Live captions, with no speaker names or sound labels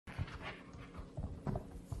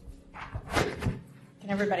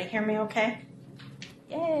Can everybody hear me okay?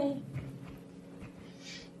 Yay.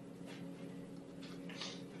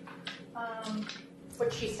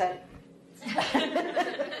 What she said.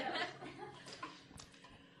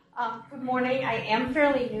 Good morning. I am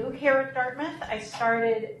fairly new here at Dartmouth. I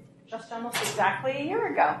started just almost exactly a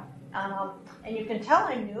year ago. And you can tell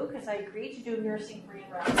I'm new because I agreed to do nursing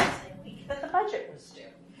pre-enrollment the same week that the budget was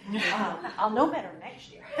due. I'll know better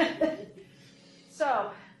next year.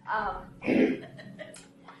 So,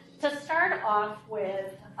 to start off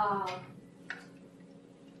with,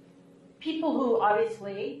 people who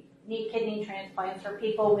obviously need kidney transplants are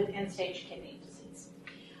people with end-stage kidney disease.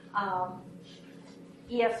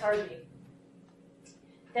 ESRD.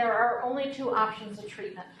 There are only two options of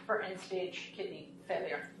treatment for end-stage kidney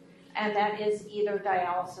failure, and that is either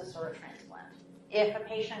dialysis or a transplant. If a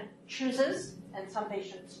patient chooses, and some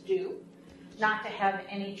patients do, not to have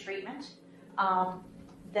any treatment,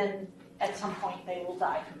 then at some point they will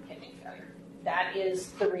die from kidney failure. That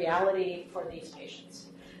is the reality for these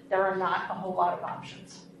patients. There are not a whole lot of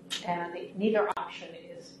options, and neither option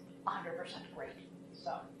is 100% great.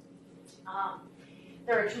 So,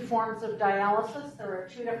 there are two forms of dialysis. There are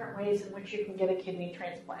two different ways in which you can get a kidney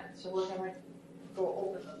transplant. So we're going to go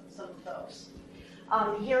over some of those.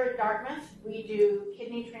 Here at Dartmouth, we do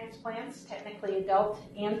kidney transplants, technically adult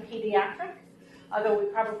and pediatric. Although we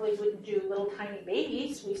probably wouldn't do little tiny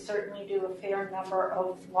babies, we certainly do a fair number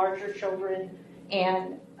of larger children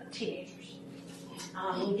and teenagers.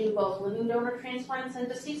 We do both living donor transplants and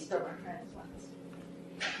deceased donor transplants.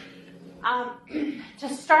 To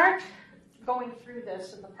start going through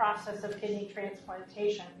this in the process of kidney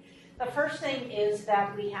transplantation, the first thing is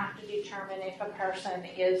that we have to determine if a person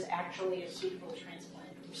is actually a suitable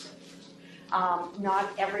transplant recipient. Not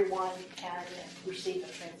everyone can receive a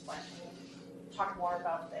transplant. We'll talk more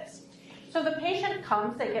about this. So the patient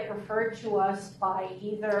comes, they get referred to us by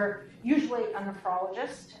either, usually a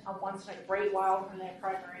nephrologist, once in a great while from their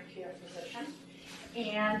primary care physician,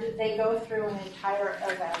 and they go through an entire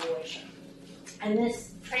evaluation. And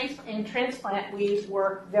in transplant, we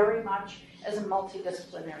work very much as a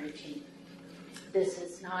multidisciplinary team. This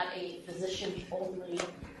is not a physician-only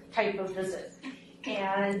type of visit.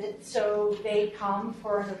 And so they come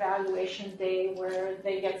for an evaluation day where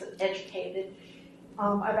they get educated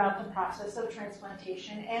about the process of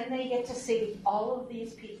transplantation, and they get to see all of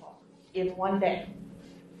these people in one day.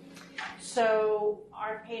 So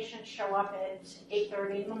our patients show up at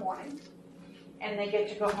 8:30 in the morning, and they get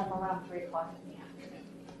to go home around 3 o'clock in the afternoon.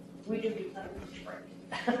 We do give them a lunch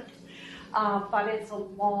break. But it's a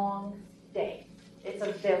long day. It's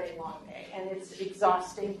a very long day, and it's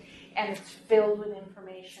exhausting, and it's filled with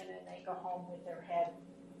information, and they go home with their head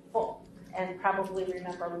full and probably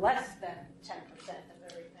remember less than 10% of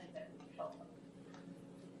everything that we told them.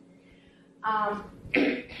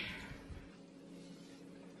 Did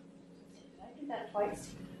I do that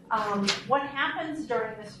twice? What happens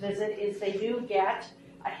during this visit is they do get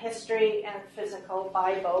a history and a physical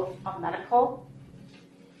by both a medical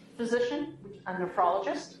physician, a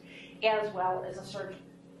nephrologist, as well as a surgeon.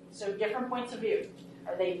 So different points of view.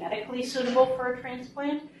 Are they medically suitable for a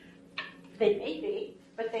transplant? They may be,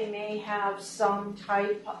 but they may have some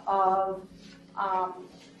type of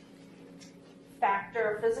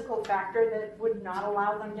physical factor that would not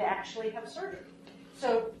allow them to actually have surgery.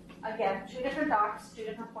 So again, two different docs, two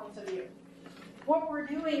different points of view. What we're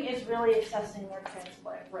doing is really assessing their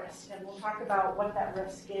transplant risk, and we'll talk about what that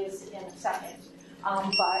risk is in a second.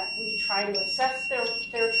 But we try to assess their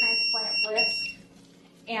transplant risk,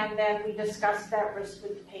 and then we discuss that risk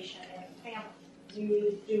with the patient and the family.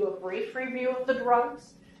 We do a brief review of the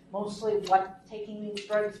drugs, mostly what taking these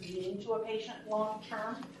drugs mean to a patient long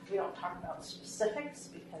term. We don't talk about specifics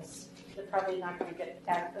because they're probably not going to get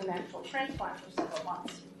an actual transplant for several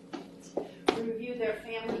months. We review their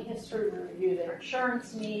family history, we review their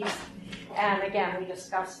insurance needs, and again, we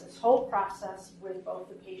discuss this whole process with both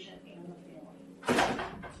the patient and the family.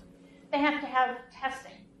 They have to have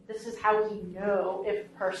testing. This is how we know if a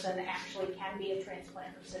person actually can be a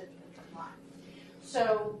transplant recipient or not.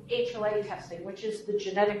 So HLA testing, which is the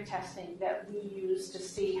genetic testing that we use to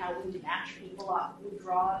see how we match people up. We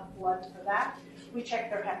draw blood for that. We check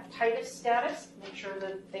their hepatitis status, make sure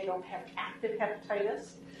that they don't have active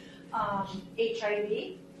hepatitis.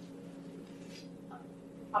 HIV.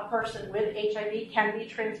 A person with HIV can be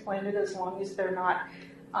transplanted as long as they're not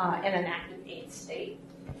in an active AIDS state.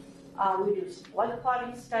 We do blood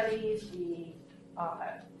clotting studies. We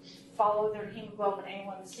follow their hemoglobin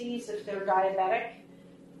A1Cs if they're diabetic.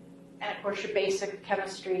 And of course your basic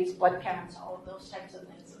chemistries, blood counts, all of those types of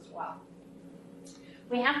things as well.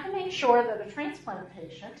 We have to make sure that a transplant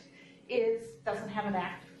patient doesn't have an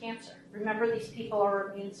active cancer. Remember, these people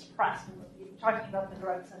are immune suppressed, and we'll be talking about the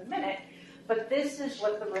drugs in a minute, but this is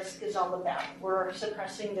what the risk is all about. We're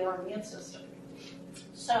suppressing their immune system.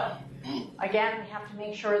 So, again, we have to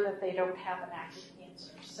make sure that they don't have an active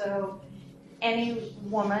cancer. So, any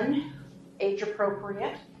woman, age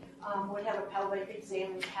appropriate, would have a pelvic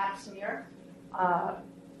exam and pap smear,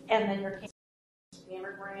 and then your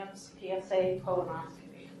mammograms, PSA,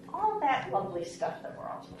 colonoscopy, all that lovely stuff that we're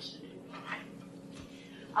all supposed to do.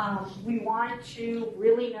 We want to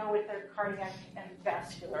really know what their cardiac and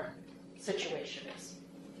vascular situation is.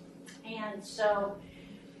 And so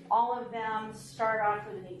all of them start off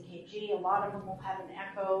with an EKG. A lot of them will have an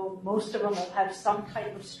echo. Most of them will have some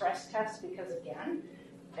type of stress test because, again,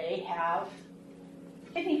 they have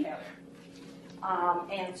kidney failure.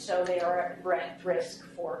 And so they are at risk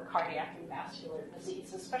for cardiac and vascular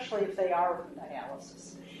disease, especially if they are on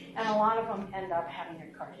dialysis. And a lot of them end up having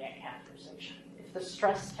a cardiac catheterization. If the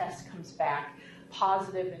stress test comes back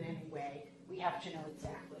positive in any way, we have to know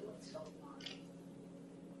exactly what's going on.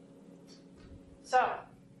 So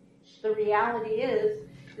the reality is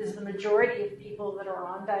the majority of people that are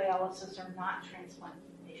on dialysis are not transplant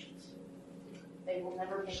patients. They will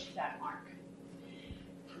never make that mark.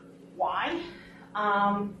 Why?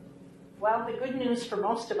 Well, the good news for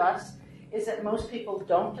most of us is that most people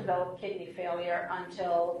don't develop kidney failure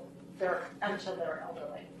until they're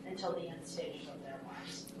elderly, until the end stages of their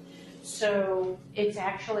lives. So it's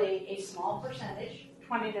actually a small percentage,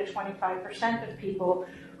 20 to 25% of people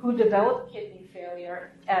who develop kidney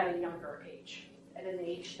failure at a younger age, at an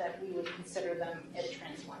age that we would consider them a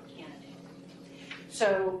transplant candidate.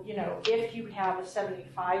 So, if you have a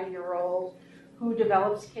 75-year-old who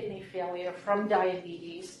develops kidney failure from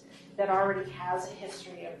diabetes, that already has a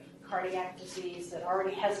history of cardiac disease, that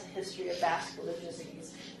already has a history of vascular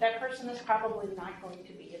disease, that person is probably not going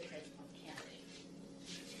to be a transplant candidate.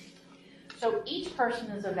 So each person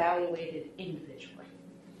is evaluated individually.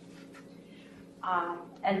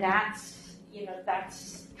 And that's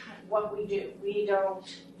kind of what we do. We don't,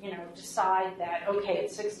 decide that, okay,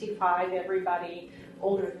 at 65, everybody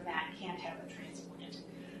older than that can't have a transplant.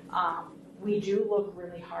 We do look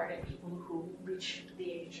really hard at people who reach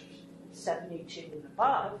the age of 72 and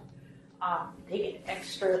above. They get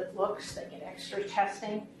extra looks, they get extra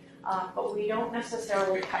testing, but we don't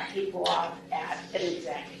necessarily cut people off at an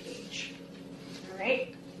exact age. All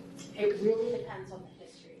right? It really depends on the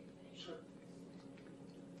history of the patient.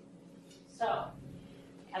 So,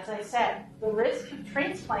 as I said, the risk of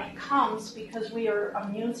transplant comes because we are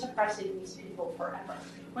immune suppressing these people forever.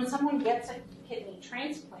 When someone gets a kidney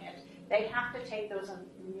transplant, they have to take those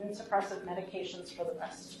immune suppressive medications for the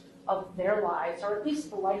rest of their lives, or at least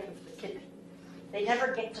the life of the kidney. They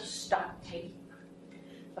never get to stop taking them.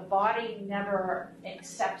 The body never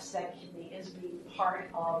accepts that kidney as being part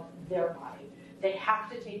of their body. They have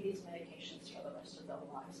to take these medications for the rest of their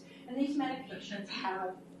lives. And these medications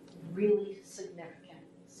have really significant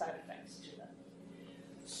side effects to them.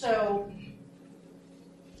 So,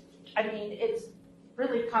 it's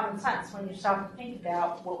really common sense when you stop to think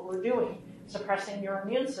about what we're doing. Suppressing your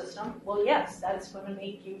immune system, well, yes, that's going to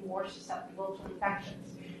make you more susceptible to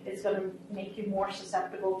infections. It's going to make you more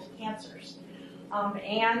susceptible to cancers.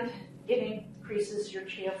 And it increases your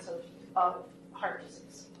chance of heart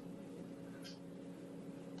disease.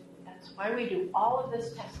 That's why we do all of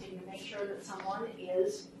this testing to make sure that someone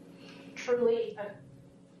is truly a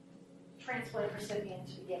transplant recipient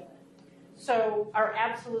to begin with. So our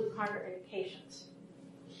absolute contraindications.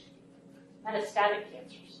 Metastatic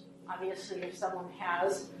cancers. Obviously, if someone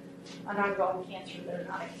has an ongoing cancer, they're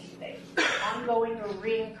not a candidate. Ongoing or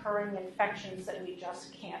reoccurring infections that we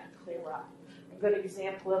just can't clear up. A good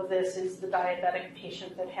example of this is the diabetic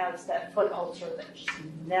patient that has that foot ulcer that just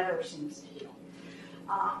never seems to heal.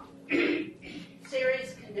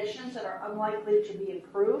 Serious conditions that are unlikely to be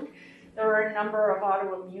improved. There are a number of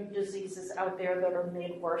autoimmune diseases out there that are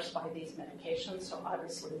made worse by these medications, so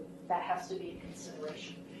obviously that has to be a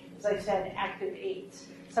consideration. As I said, active AIDS.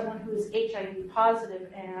 Someone who is HIV positive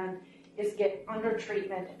and is under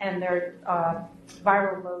treatment and their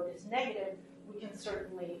viral load is negative, we can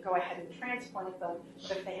certainly go ahead and transplant them,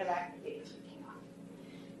 but if they have active AIDS, we cannot.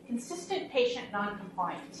 Consistent patient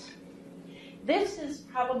noncompliance. This is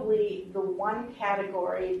probably the one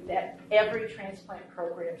category that every transplant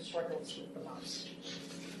program struggles with the most.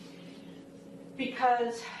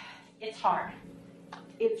 Because it's hard.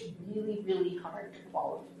 It's really, really hard to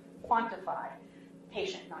quantify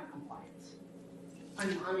patient noncompliance or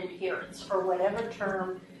non-adherence, or whatever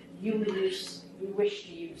term you wish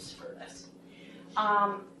to use for this.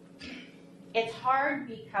 It's hard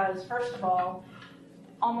because, first of all,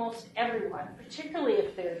 almost everyone, particularly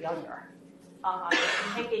if they're younger,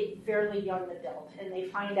 take a fairly young adult and they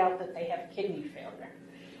find out that they have kidney failure.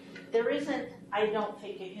 There isn't, I don't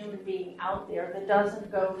think, a human being out there that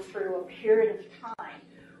doesn't go through a period of time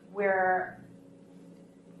where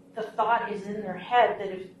the thought is in their head that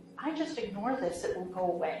if I just ignore this, it will go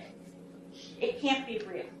away. It can't be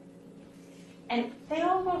real. And they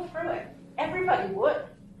all go through it. Everybody would.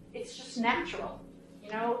 It's just natural.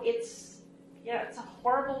 You know, it's a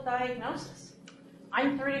horrible diagnosis.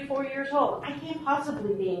 I'm 34 years old. I can't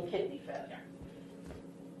possibly be in kidney failure.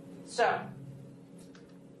 So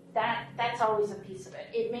that's always a piece of it.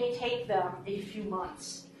 It may take them a few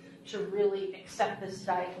months to really accept this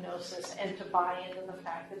diagnosis and to buy into the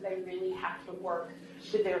fact that they really have to work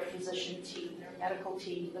with their physician team, their medical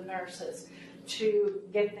team, the nurses, to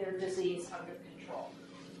get their disease under control.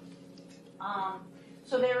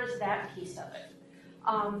 So there is that piece of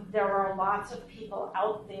it. There are lots of people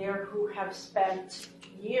out there who have spent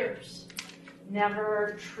years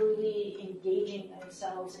never truly engaging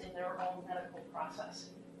themselves in their own medical process.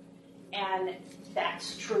 And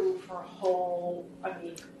that's true for a whole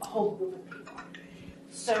group of people.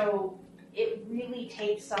 So it really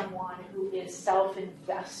takes someone who is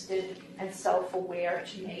self-invested and self-aware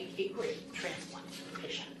to make a great transplant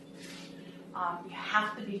patient. You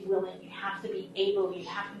have to be willing, you have to be able, you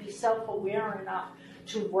have to be self-aware enough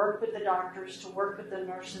to work with the doctors, to work with the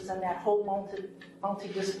nurses, and that whole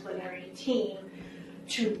multidisciplinary team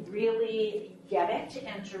to really get it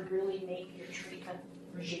and to really make your treatment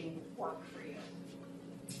regime work for you.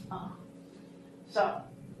 So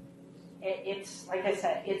it's, like I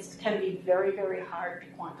said, it can be very, very hard to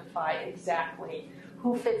quantify exactly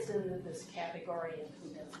who fits into this category and who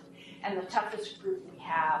doesn't. And the toughest group we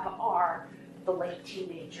have are the late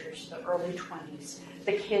teenagers, the early 20s,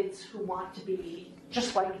 the kids who want to be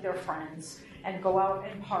just like their friends and go out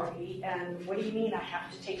and party. And what do you mean I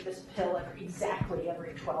have to take this pill exactly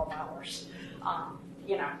every 12 hours?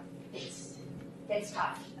 It's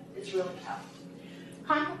tough. It's really tough.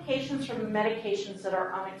 Complications from medications that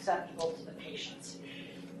are unacceptable to the patients.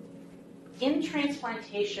 In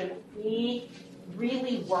transplantation, we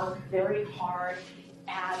really work very hard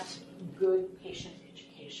at good patient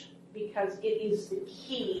education because it is the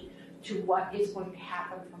key to what is going to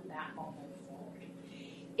happen from that moment forward.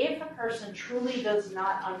 If a person truly does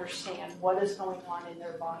not understand what is going on in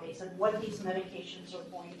their bodies and what these medications are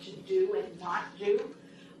going to do and not do,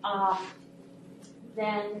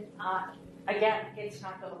 then again, it's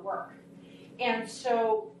not going to work. And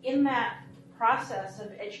so in that process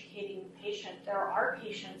of educating the patient, there are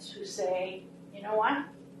patients who say, you know what,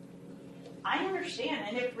 I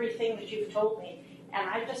understand everything that you've told me, and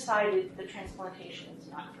I've decided the transplantation is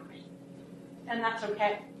not for me. And that's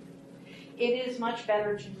okay. It is much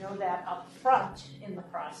better to know that up front in the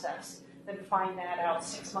process than find that out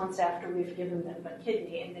 6 months after we've given them a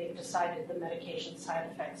kidney and they've decided the medication side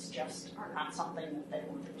effects just are not something that they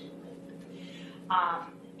want to do with.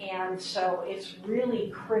 And so it's really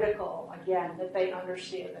critical, again, that they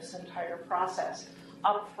understand this entire process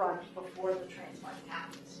up front before the transplant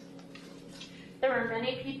happens. There are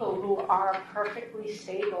many people who are perfectly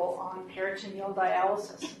stable on peritoneal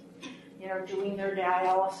dialysis, doing their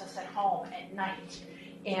dialysis at home at night.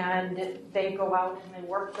 And they go out and they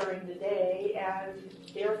work during the day and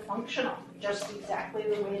they're functional just exactly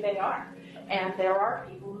the way they are. And there are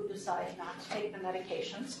people who decide not to take the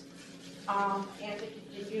medications and to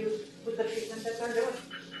continue with the treatment that they're doing.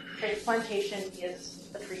 Transplantation is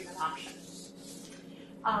the treatment option.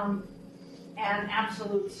 And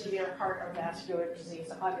absolute severe heart or vascular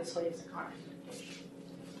disease obviously is a contraindication.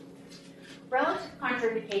 Relative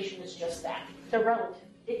contraindication is just that. They're relative.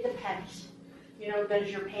 It depends. Does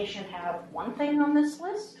your patient have one thing on this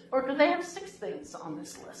list, or do they have 6 things on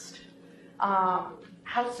this list?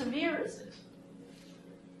 How severe is it?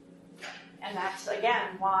 And that's,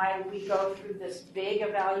 again, why we go through this big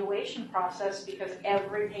evaluation process, because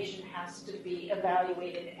every patient has to be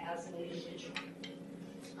evaluated as an individual.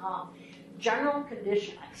 General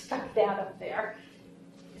condition, I stuck that up there.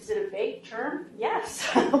 Is it a vague term? Yes.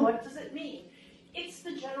 What does it mean? It's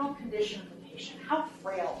the general condition of the patient. How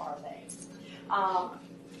frail are they?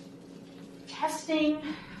 Testing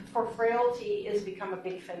for frailty has become a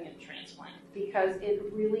big thing in transplant because it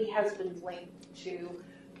really has been linked to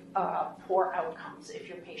poor outcomes if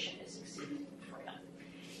your patient is exceedingly frail.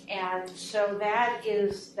 And so that's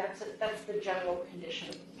the general condition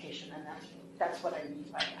of the patient, and that's what I mean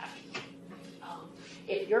by that.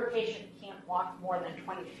 If your patient can't walk more than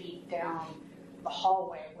 20 feet down the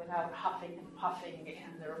hallway without huffing and puffing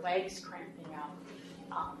and their legs cramping up,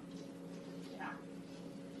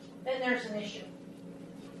 then there's an issue.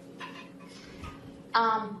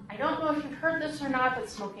 I don't know if you've heard this or not, but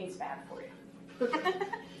smoking's bad for you.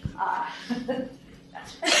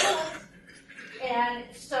 That's pretty cool. And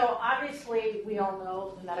so obviously we all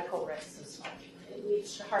know the medical risks of smoking. It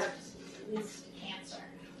leads to heart disease, it leads to cancer.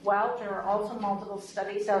 Well, there are also multiple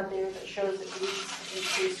studies out there that shows it leads to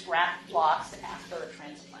increased graft loss after a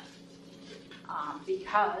transplant.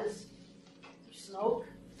 Because you smoke,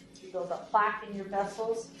 you build up plaque in your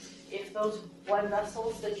vessels. If those blood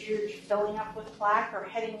vessels that you're filling up with plaque are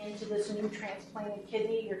heading into this new transplanted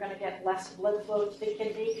kidney, you're going to get less blood flow to the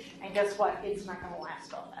kidney, and guess what? It's not going to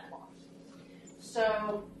last all that long.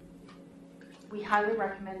 So we highly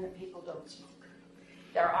recommend that people don't smoke.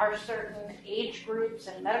 There are certain age groups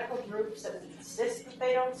and medical groups that insist that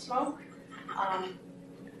they don't smoke.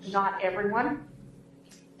 Not everyone.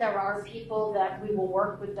 There are people that we will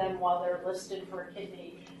work with them while they're listed for a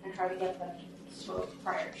kidney and try to get them to smoke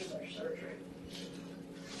prior to their surgery.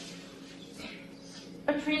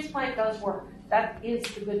 A transplant does work. That is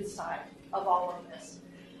the good side of all of this.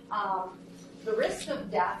 The risk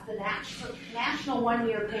of death, the national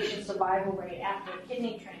one-year patient survival rate after a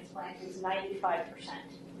kidney transplant is 95%.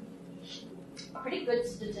 Pretty good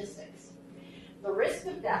statistics. The risk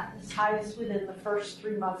of death is highest within the first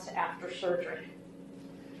 3 months after surgery.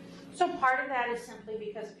 So part of that is simply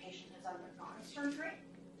because a patient has undergone surgery,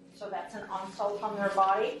 so that's an insult on their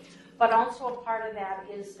body, but also a part of that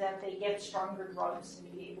is that they get stronger drugs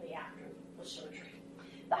immediately after the surgery.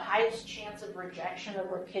 The highest chance of rejection of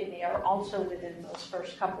a kidney are also within those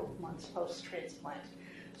first couple of months post-transplant.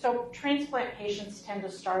 So transplant patients tend to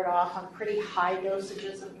start off on pretty high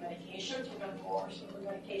dosages of medications. We're going to go over some of the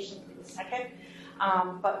medications in a second.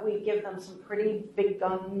 But we give them some pretty big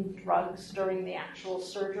gun drugs during the actual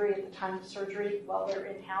surgery, at the time of surgery, while they're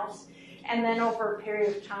in-house. And then over a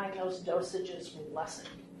period of time, those dosages will lessen.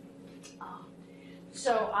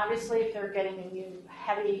 So obviously, if they're getting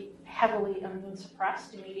heavily immune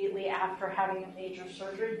suppressed immediately after having a major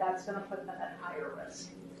surgery, that's going to put them at higher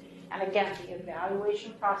risk. And again, the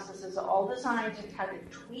evaluation process is all designed to kind of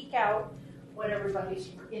tweak out what everybody's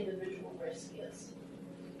individual risk is.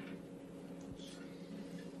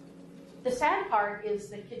 The sad part is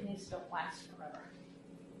that kidneys don't last forever.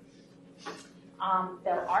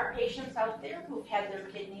 There are patients out there who've had their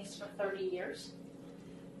kidneys for 30 years,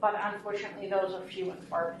 but unfortunately those are few and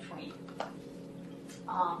far between.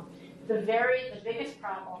 The biggest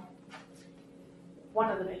problem, one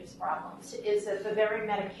of the biggest problems, is that the very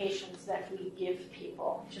medications that we give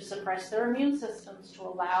people to suppress their immune systems to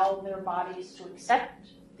allow their bodies to accept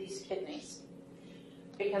these kidneys,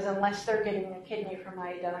 because unless they're getting a kidney from an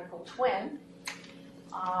identical twin,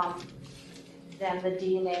 then the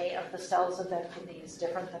DNA of the cells of that kidney is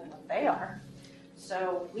different than what they are.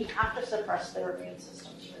 So we have to suppress their immune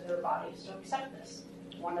systems for their bodies to accept this.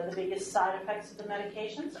 One of the biggest side effects of the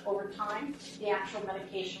medications, over time, the actual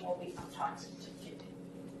medication will become toxic to the kidney.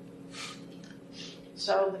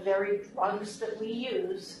 So the very drugs that we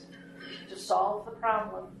use to solve the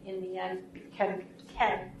problem, in the end, can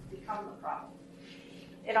become the problem.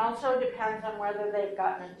 It also depends on whether they've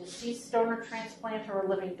gotten a deceased donor transplant or a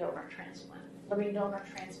living donor transplant. Living donor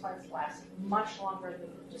transplants last much longer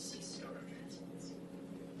than deceased donor transplants.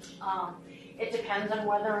 It depends on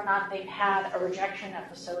whether or not they've had a rejection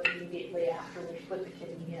episode immediately after we put the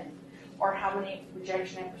kidney in, or how many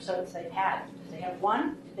rejection episodes they've had. Do they have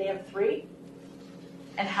one? Do they have three?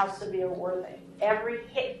 And how severe were they? Every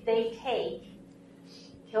hit they take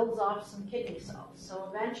kills off some kidney cells. So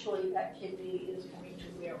eventually that kidney is going to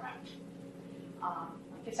wear out.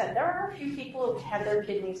 Like I said, there are a few people who've had their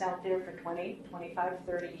kidneys out there for 20, 25,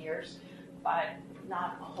 30 years, but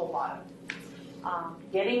not a whole lot of them.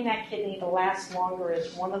 Getting that kidney to last longer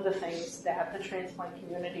is one of the things that the transplant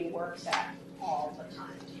community works at all the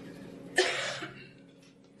time.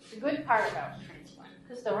 The good part about transplant,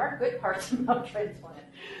 because there are good parts about transplant,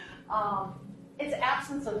 it's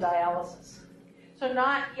absence of dialysis. So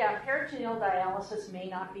peritoneal dialysis may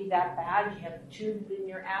not be that bad. You have a tube in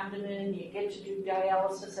your abdomen, you get to do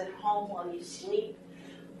dialysis at home while you sleep.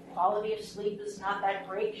 Quality of sleep is not that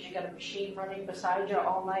great because you got a machine running beside you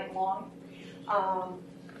all night long.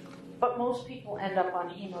 But most people end up on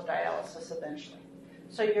hemodialysis eventually.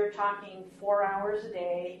 So you're talking 4 hours a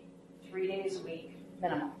day, 3 days a week,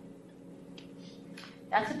 minimum.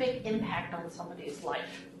 That's a big impact on somebody's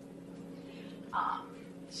life.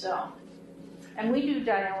 And we do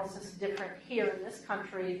dialysis different here in this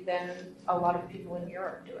country than a lot of people in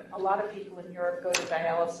Europe do it. A lot of people in Europe go to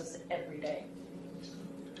dialysis every day.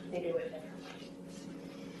 They do it differently.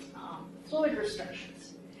 Fluid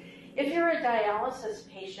restrictions. If you're a dialysis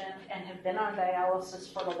patient and have been on dialysis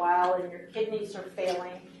for a while and your kidneys are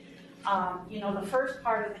failing, The first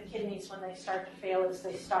part of the kidneys when they start to fail is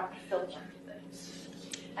they stop to filter things.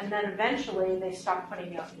 And then eventually they stop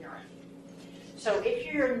putting out urine. So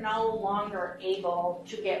if you're no longer able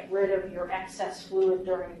to get rid of your excess fluid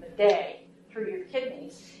during the day through your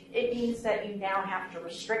kidneys, it means that you now have to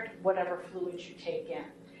restrict whatever fluids you take in.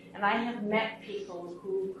 And I have met people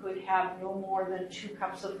who could have no more than 2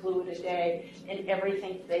 cups of fluid a day in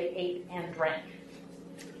everything they ate and drank.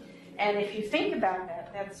 And if you think about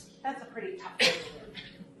that, that's a pretty tough way to live.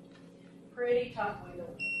 Pretty tough way to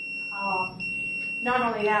live. Not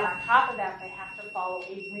only that, on top of that, they have to follow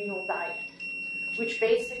a renal diet, which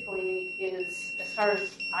basically is, as far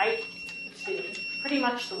as I see, pretty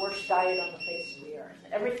much the worst diet on the face of the earth.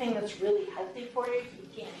 Everything that's really healthy for you, you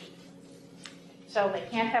can't eat. So they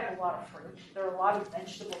can't have a lot of fruit. There are a lot of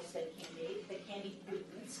vegetables they can't eat. They can't eat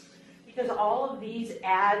glutens, because all of these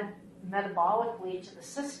add metabolically to the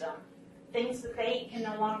system things that they can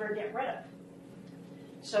no longer get rid of.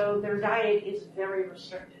 So their diet is very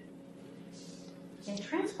restricted. In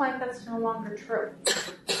transplant, that's no longer true.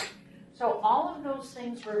 So all of those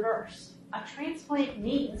things reverse. A transplant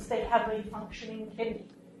means they have a functioning kidney.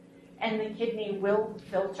 And the kidney will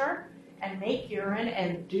filter and make urine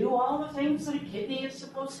and do all the things that a kidney is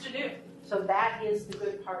supposed to do. So that is the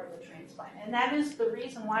good part of the transplant. And that is the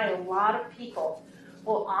reason why a lot of people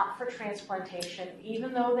will opt for transplantation,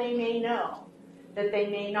 even though they may know that they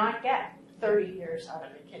may not get 30 years out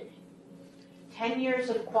of a kidney. 10 years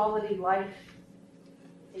of quality life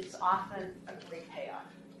is often a great payoff.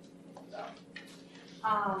 So,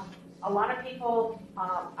 a lot of people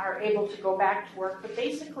are able to go back to work, but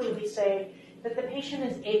basically we say that the patient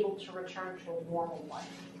is able to return to a normal life,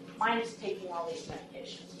 minus taking all these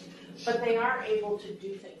medications. But they are able to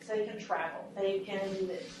do things. They can travel. They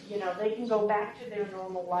can go back to their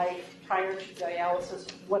normal life prior to dialysis,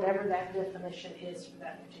 whatever that definition is for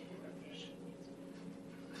that particular patient.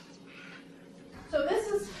 So this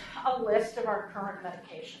is a list of our current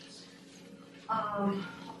medications.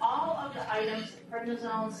 All of the items,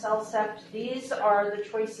 prednisone, Cellcept, these are the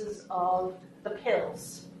choices of the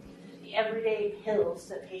pills, the everyday pills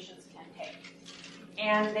that patients can take.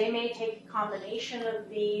 And they may take a combination of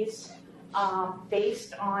these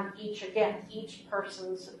based on each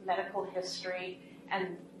person's medical history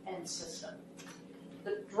and system.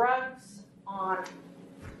 The drugs on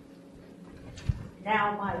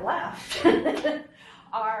now my left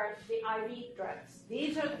are the IV drugs.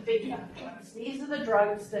 These are the big drugs. These are the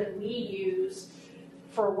drugs that we use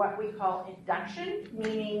for what we call induction,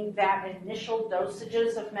 meaning that initial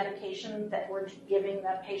dosages of medication that we're giving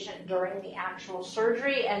the patient during the actual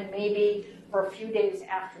surgery and maybe for a few days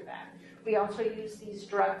after that. We also use these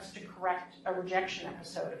drugs to correct a rejection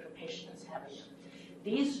episode if a patient is having them.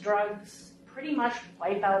 These drugs pretty much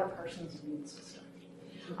wipe out a person's immune system.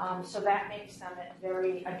 So that makes them at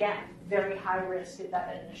very high risk at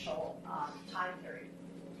that initial time period.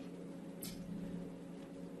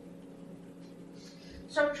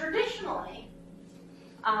 So traditionally,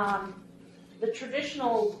 the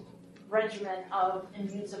traditional regimen of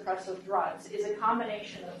immune suppressive drugs is a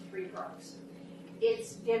combination of 3 drugs.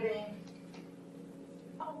 It's giving,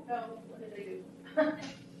 oh no, what did I do?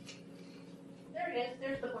 There it is,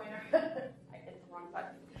 there's the pointer. I hit the wrong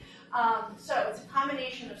button. So it's a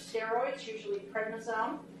combination of steroids, usually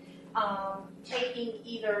prednisone, taking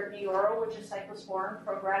either Neuro, which is cyclosporin,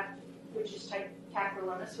 Prograf, which is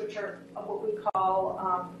tacrolimus, which are what we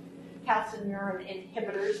call calcineurin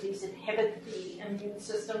inhibitors. These inhibit the immune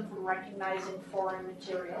system from recognizing foreign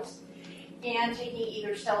materials. And taking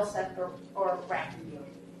either Cellcept or Rapamune,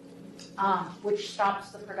 which stops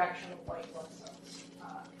the production of white blood cells.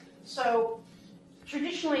 So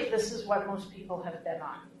traditionally, this is what most people have been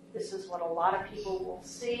on. This is what a lot of people will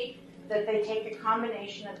see, that they take a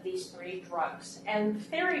combination of these 3 drugs. And the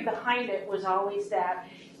theory behind it was always that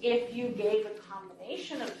if you gave a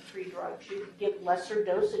combination of 3 drugs, you could give lesser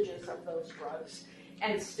dosages of those drugs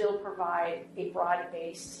and still provide a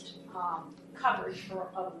broad-based coverage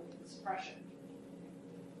of immune suppression.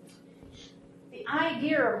 The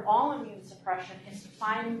idea of all immune suppression is to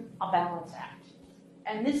find a balance act.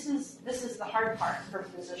 And this is the hard part for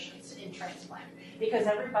physicians in transplant, because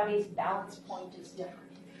everybody's balance point is different.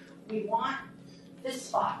 We want this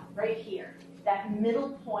spot right here, that middle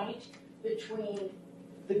point between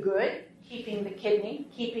the good, keeping the kidney,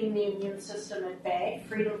 keeping the immune system at bay,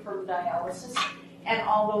 freedom from dialysis, and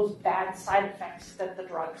all those bad side effects that the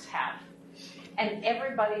drugs have. And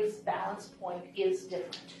everybody's balance point is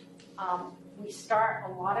different. We start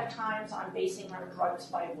a lot of times on basing our drugs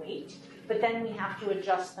by weight, but then we have to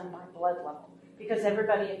adjust them by blood level, because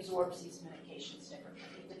everybody absorbs these medications differently.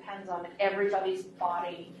 It depends on everybody's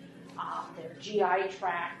body their GI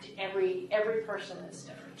tract. Every person is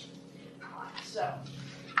different. So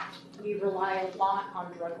we rely a lot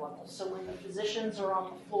on drug levels. So when the physicians are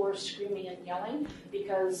on the floor screaming and yelling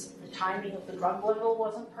because the timing of the drug level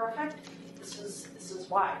wasn't perfect, this is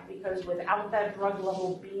why. Because without that drug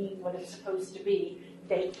level being what it's supposed to be,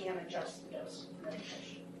 they can't adjust the dose of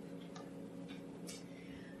medication.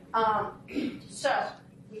 So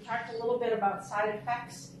we talked a little bit about side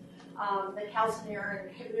effects. The calcineurin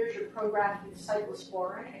inhibitors are programmed with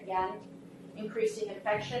cyclosporin, again, increasing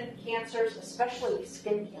infection, cancers, especially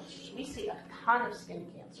skin cancers. We see a ton of skin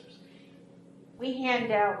cancers. We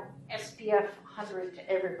hand out SPF 100 to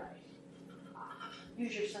everybody.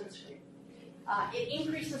 Use your sunscreen. It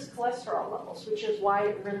increases cholesterol levels, which is why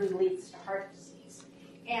it really leads to heart disease.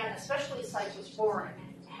 And especially cyclosporin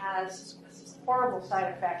has this horrible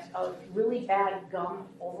side effect of really bad gum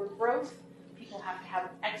overgrowth. People have to have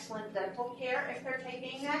excellent dental care if they're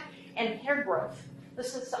taking that, and hair growth.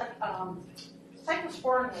 This is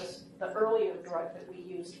cyclosporin was the earlier drug that we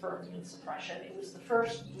used for immune suppression. It was the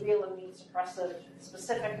first real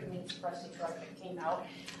specific immune suppressive drug that came out.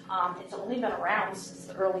 It's only been around since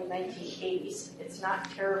the early 1980s. It's not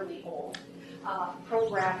terribly old.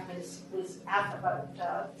 Program was after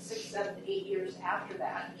about 6, 7, 8 years after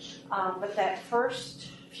that. But that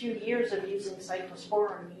first few years of using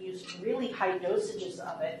cyclosporin, we used really high dosages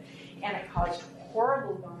of it, and it caused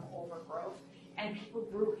horrible gum overgrowth, and people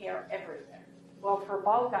grew hair everywhere. Well, for a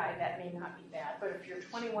bald guy, that may not be bad, but if you're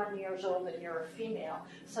 21 years old and you're a female,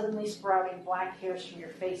 suddenly sprouting black hairs from your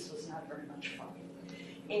face was not very much fun.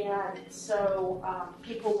 And so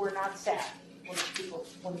people were not sad when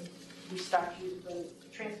we stopped using, the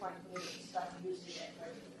transplant community stopped using it.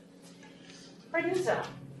 Prednisone.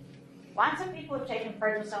 Lots of people have taken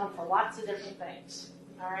prednisone for lots of different things.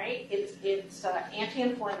 All right, it's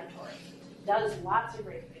anti-inflammatory. It does lots of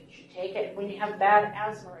great things. You take it when you have bad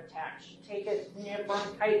asthma attacks. You take it when you have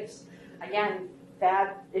bronchitis. Again,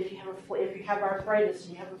 bad if you have arthritis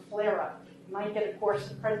and you have a flare-up, you might get a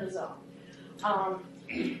course of prednisone.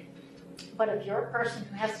 But if you're a person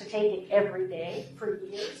who has to take it every day for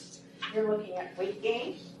years, you're looking at weight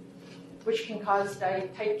gain, which can cause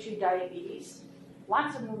type 2 diabetes,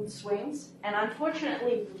 lots of mood swings, and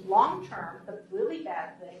unfortunately, long-term, the really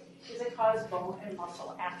bad thing is it causes bone and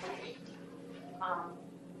muscle atrophy.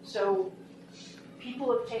 So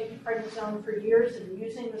people have taken prednisone for years and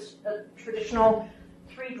using this traditional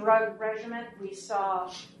 3-drug regimen. We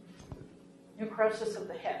saw necrosis of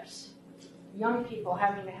the hips, young people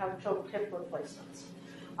having to have total hip replacements,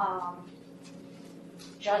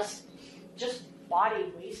 just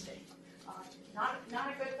body wasting. Not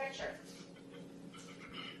a good picture.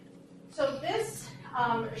 So this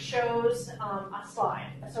shows a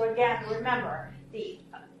slide. So again, remember, the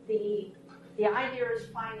idea is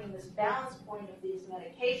finding this balance point of these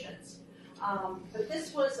medications. But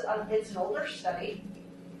this was, it's an older study,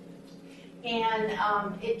 and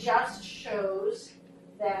it just shows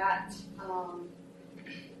that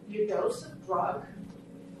your dose of drug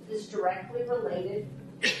is directly related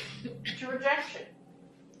to rejection.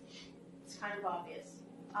 It's kind of obvious.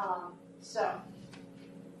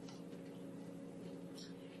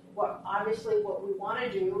 What we want to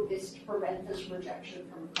do is to prevent this rejection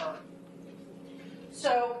from occurring.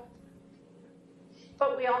 So,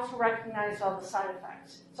 but we also recognize all the side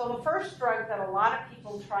effects. So the first drug that a lot of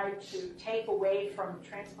people tried to take away from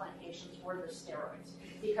transplant patients were the steroids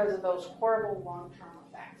because of those horrible long-term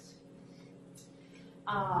effects.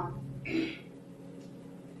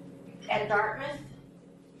 At Dartmouth,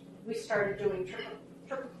 we started doing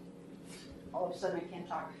all of a sudden I can't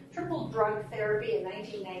talk, triple drug therapy in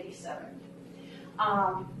 1997.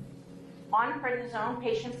 On prednisone,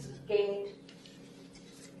 patients gained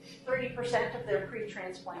 30% of their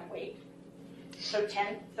pre-transplant weight. So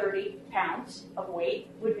 10, 30 pounds of weight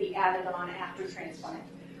would be added on after transplant.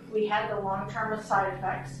 We had the long-term side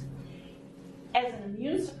effects. As an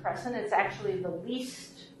immune suppressant, it's actually the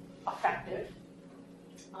least effective.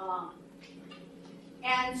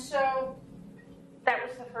 And so that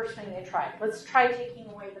was the first thing they tried. Let's try taking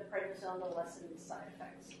away the prednisone to lessen the side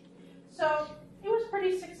effects. So it was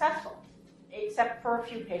pretty successful, except for a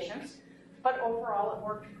few patients, but overall it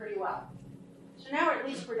worked pretty well. So now at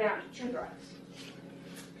least we're down to 2 drugs.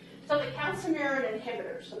 So the calcineurin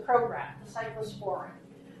inhibitors, the program, the cyclosporin,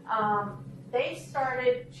 they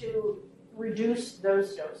started to reduce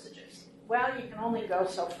those dosages. Well, you can only go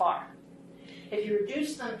so far. If you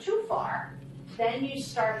reduce them too far, then you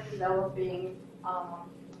start developing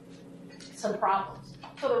some problems.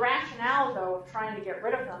 So the rationale, though, of trying to get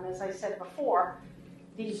rid of them, as I said before,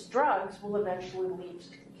 these drugs will eventually lead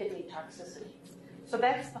to kidney toxicity. So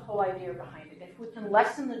that's the whole idea behind it. If we can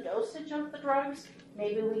lessen the dosage of the drugs,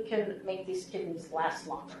 maybe we can make these kidneys last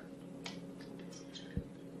longer.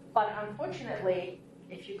 But unfortunately,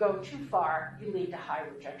 if you go too far, you lead to high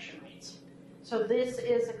rejection rates. So this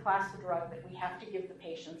is a class of drug that we have to give the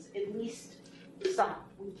patients at least some.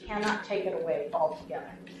 We cannot take it away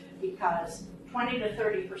altogether because 20 to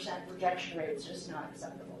 30% rejection rate is just not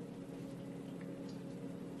acceptable.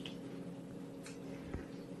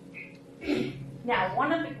 Now,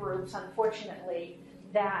 one of the groups, unfortunately,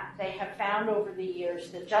 that they have found over the years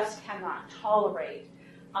that just cannot tolerate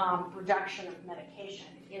reduction of medication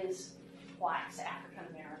is Blacks, African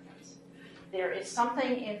Americans. There is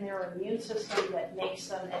something in their immune system that makes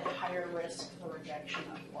them at higher risk for rejection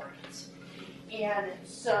of organs. And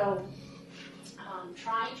so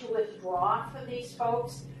trying to withdraw for these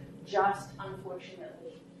folks just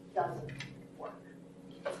unfortunately doesn't work.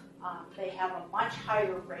 They have a much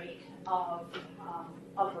higher rate of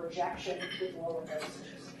rejection with lower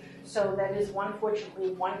dosages. So that is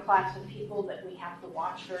unfortunately one class of people that we have to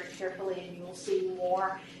watch very carefully, and you will see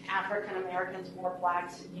more African Americans, more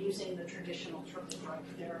Blacks using the traditional triple drug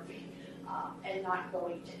therapy and not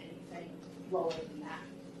going to anything lower than that.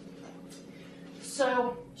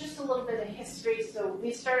 So just a little bit of history. So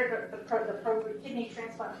we started the kidney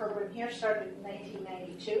transplant program here, started in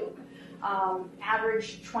 1992.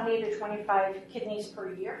 Averaged 20 to 25 kidneys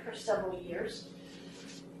per year for several years.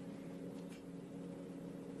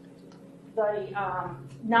 The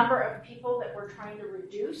number of people that we're trying to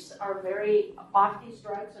reduce are off these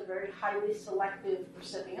drugs are very highly selective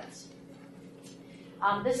recipients.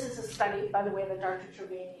 This is a study, by the way, that Dr.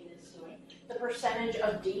 Trevanian is doing. The percentage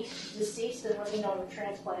of deceased and living on the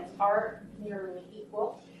transplants are nearly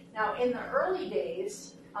equal. Now, in the early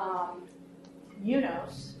days,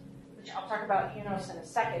 UNOS, which I'll talk about UNOS in a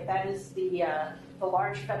second, that is the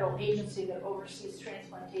large federal agency that oversees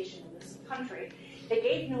transplantation in this country. They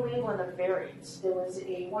gave New England a variance. There was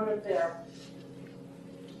one of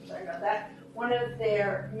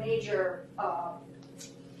their major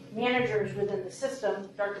managers within the system,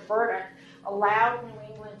 Dr. Burdick, allowed New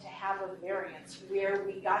England to have a variance where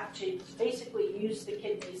we got to basically use the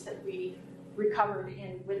kidneys that we recovered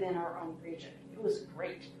within our own region. It was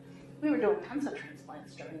great. We were doing tons of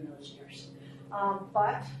transplants during those years.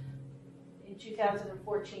 But in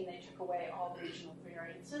 2014, they took away all regional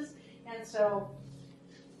variances, and so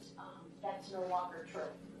that's no longer true.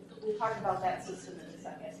 We'll talk about that system in a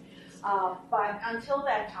second. But until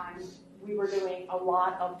that time, we were doing a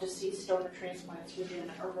lot of deceased donor transplants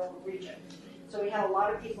within our rural region. So we had a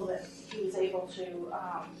lot of people that he was able to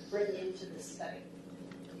bring into this study.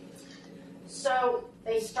 So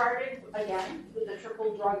they started, again, with the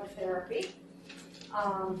triple drug therapy.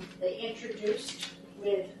 They introduced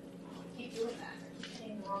with, keep doing that, I'm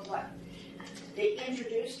hitting the wrong button. They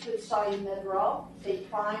introduced with Solu-Medrol. They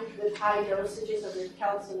primed with high dosages of their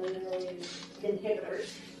calcineurin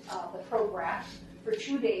inhibitors, the Prograf, for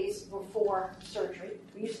 2 days before surgery.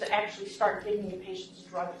 We used to actually start giving the patients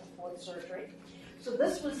drugs before the surgery. So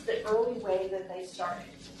this was the early way that they started.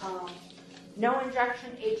 No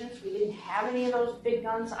injection agents. We didn't have any of those big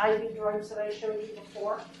guns, IV drugs that I showed you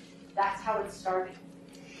before. That's how it started.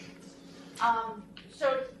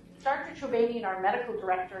 So Dr. Trevanian, our medical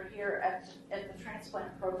director here at the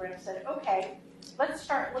transplant program, said, okay, let's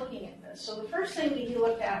start looking at this. So the first thing that he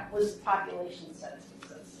looked at was population census.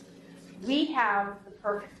 We have the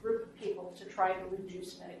perfect group of people to try to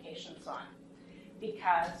reduce medications on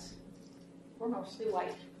because we're mostly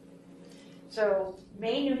white. So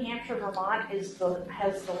Maine, New Hampshire, Vermont has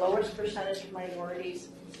the lowest percentage of minorities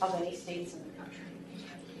of any states in the country.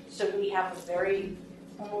 So we have a very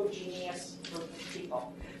homogeneous group of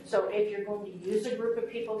people. So if you're going to use a group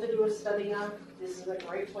of people to do a study on, this is a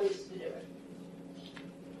great place to do it.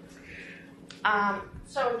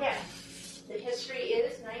 So again, the history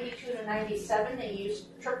is 92 to 97, they used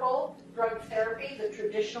triple drug therapy, the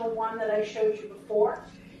traditional one that I showed you before.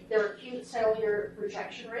 Their acute cellular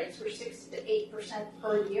rejection rates were 6 to 8%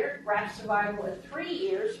 per year. Graft survival at 3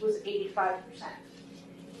 years was 85%.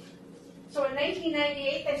 So in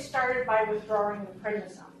 1998, they started by withdrawing the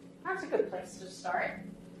prednisone. That's a good place to start.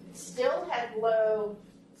 Still had low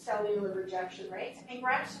cellular rejection rates, and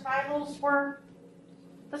graft survivals were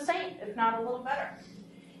the same, if not a little better.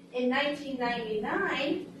 In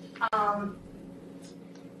 1999,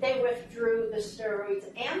 they withdrew the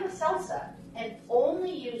steroids and the CellCept and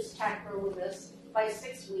only used tacrolimus by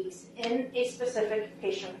 6 weeks in a specific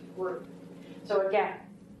patient group. So again,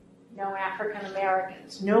 no African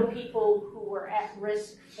Americans, no people who were at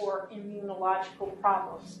risk for immunological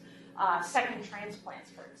problems, second transplants,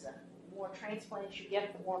 for more transplants you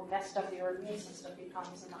get, the more messed up your immune system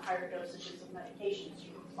becomes and the higher dosages of medications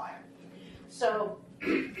you require. So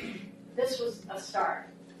this was a start.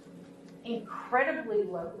 Incredibly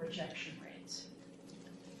low rejection rates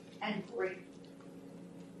and great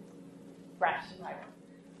graft survival.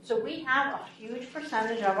 So we have a huge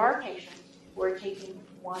percentage of our patients who are taking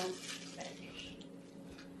one medication.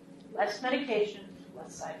 Less medication,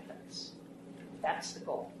 less side effects. That's the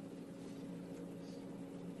goal.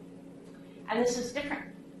 And this is different.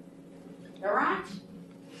 There aren't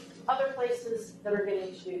other places that are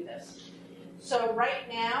getting to do this. So right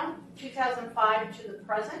now, 2005 to the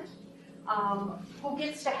present, who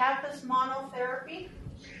gets to have this monotherapy?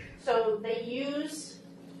 So they use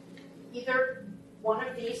either one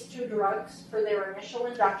of these two drugs for their initial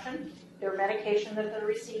induction, their medication that they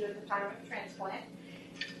receive at the time of transplant.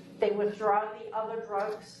 They withdraw the other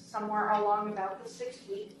drugs somewhere along about the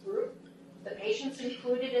 6-week group. The patients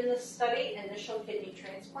included in this study, initial kidney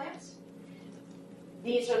transplants.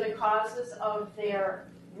 These are the causes of their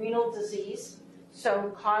renal disease, so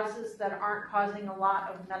causes that aren't causing a lot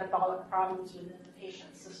of metabolic problems within the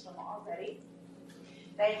patient's system already.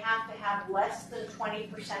 They have to have less than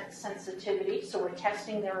 20% sensitivity, so we're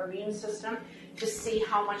testing their immune system to see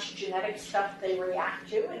how much genetic stuff they react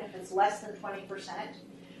to, and if it's less than 20%.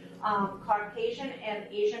 Caucasian and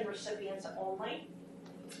Asian recipients only,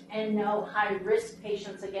 and no high-risk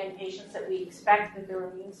patients, again, patients that we expect that their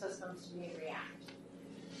immune systems may react.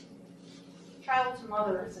 Child to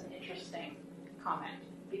mother is an interesting comment,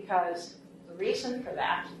 because the reason for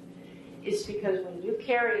that is because when you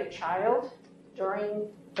carry a child during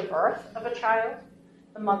the birth of a child,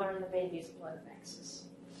 the mother and the baby's blood mixes.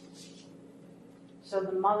 So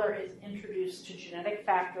the mother is introduced to genetic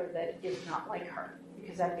factor that is not like her,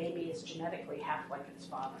 because that baby is genetically half like its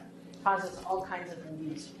father. It causes all kinds of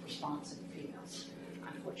immune response in females,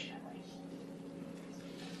 unfortunately.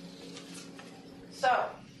 So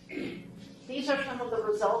these are some of the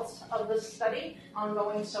results of this study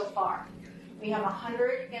ongoing so far. We have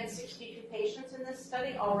 162 patients in this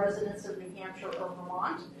study, all residents of New Hampshire or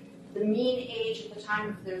Vermont. The mean age at the time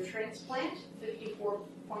of their transplant,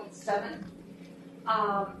 54.7.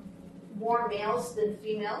 More males than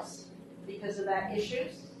females because of that issue,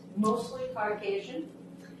 mostly Caucasian.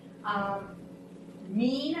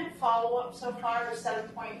 Mean follow-up so far is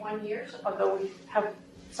 7.1 years, although we have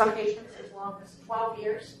some patients as long as 12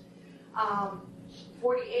 years.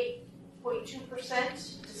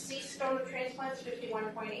 48.2% deceased donor transplants,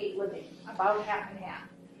 51.8% living, about half and half.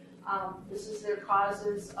 This is their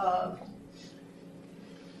causes of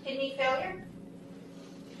kidney failure.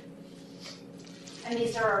 And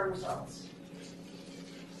these are our results.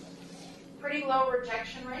 Pretty low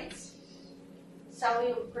rejection rates,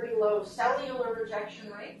 pretty low cellular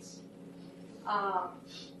rejection rates,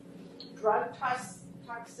 drug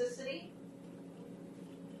toxicity.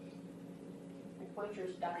 My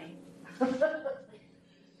pointer's dying.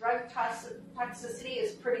 Drug toxicity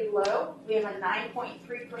is pretty low. We have a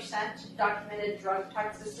 9.3% documented drug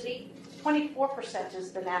toxicity. 24%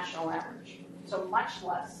 is the national average, so much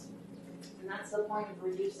less. And that's the point of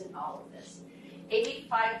reducing all of this.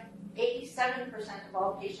 87% of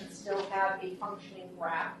all patients still have a functioning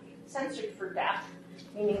graft, censored for death,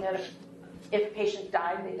 meaning that if a patient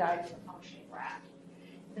died, they died with a functioning graft.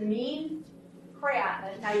 The mean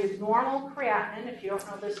creatinine, now your normal creatinine, if you don't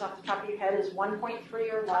know this off the top of your head, is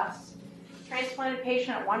 1.3 or less. Transplanted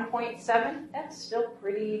patient at 1.7, that's still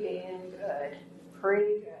pretty damn good.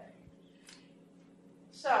 Pretty good.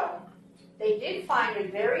 So, they did find a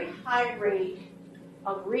very high rate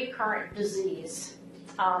of recurrent disease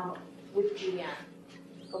with GN,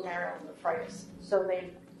 glomerulonephritis. So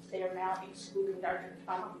they are now excluding, Dr.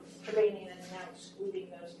 Trevanian is now excluding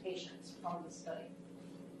those patients from the study.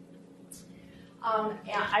 And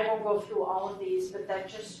I won't go through all of these, but that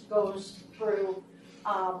just goes through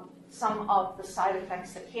some of the side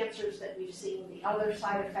effects, the cancers that we've seen, the other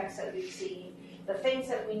side effects that we've seen, the things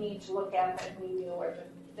that we need to look at that we knew are the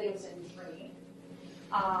things in green.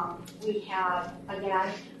 We have,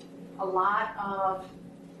 again, a lot of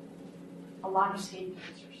skin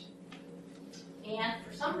cancers. And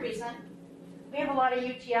for some reason, we have a lot of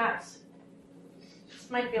UTIs. This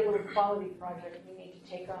might be a little quality project we need to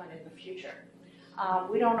take on in the future.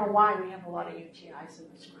 We don't know why we have a lot of UTIs in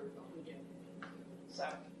this group, but we do. So,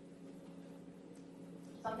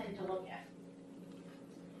 something to look at.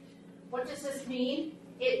 What does this mean?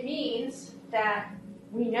 It means that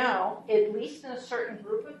we know, at least in a certain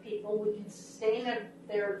group of people, we can sustain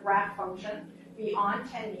their graft function beyond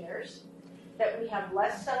 10 years, that we have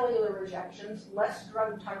less cellular rejections, less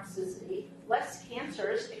drug toxicity, less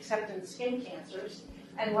cancers, except in skin cancers,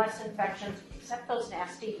 and less infections, except those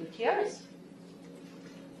nasty UTIs.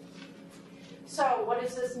 So what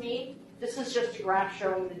does this mean? This is just a graph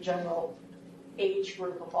showing the general age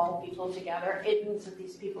group of all people together. It means that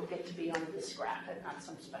these people get to be on this graph and not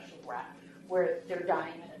some special graph where they're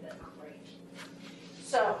dying at a different rate.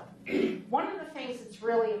 So one of the things that's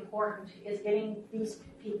really important is getting these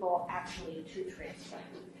people actually to transplant.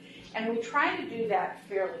 And we try to do that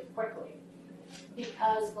fairly quickly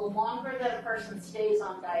because the longer that a person stays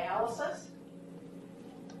on dialysis,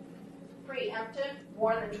 preemptive,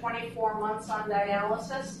 more than 24 months on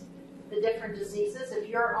dialysis, the different diseases. If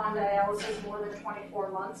you're on dialysis more than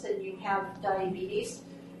 24 months and you have diabetes,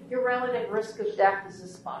 your relative risk of death is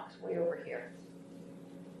this box way over here.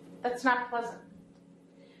 That's not pleasant.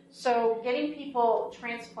 So getting people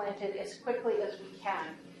transplanted as quickly as we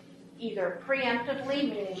can, either preemptively,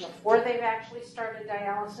 meaning before they've actually started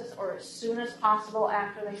dialysis, or as soon as possible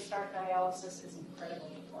after they start dialysis, is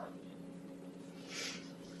incredibly important.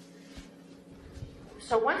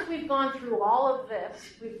 So once we've gone through all of this,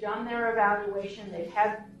 we've done their evaluation, they've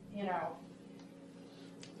had,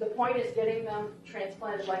 the point is getting them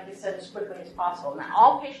transplanted, like I said, as quickly as possible. Now,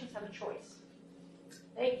 all patients have a choice.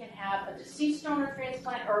 They can have a deceased donor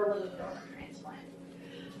transplant or a living donor transplant.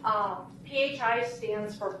 PHI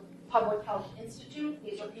stands for Public Health Institute.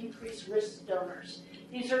 These are increased risk donors.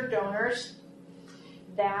 These are donors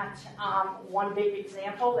that, one big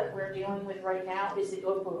example that we're dealing with right now is the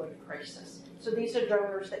opioid crisis. So these are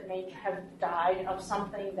donors that may have died of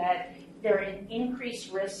something that they're in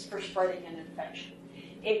increased risk for spreading an infection.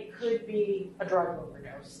 It could be a drug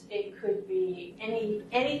overdose. It could be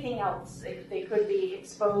anything else. They could be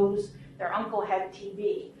exposed. Their uncle had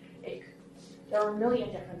TB. There are a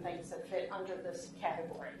million different things that fit under this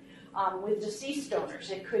category. With deceased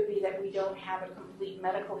donors, it could be that we don't have a complete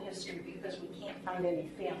medical history because we can't find any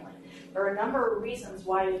family. There are a number of reasons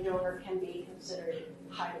why a donor can be considered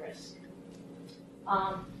high risk.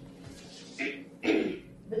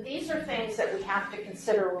 But these are things that we have to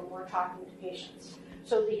consider when we're talking to patients.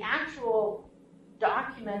 So the actual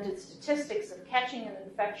documented statistics of catching an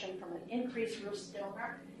infection from an increased risk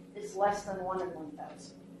donor is less than 1 in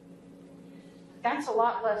 1,000. That's a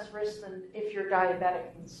lot less risk than if you're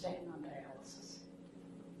diabetic and staying on dialysis.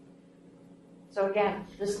 So again,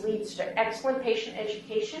 this leads to excellent patient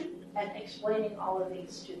education and explaining all of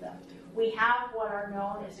these to them. We have what are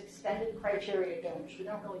known as extended criteria donors. We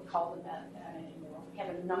don't really call them that anymore. We have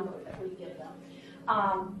a number that we give them.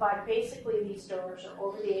 But basically, these donors are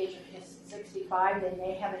over the age of 65. They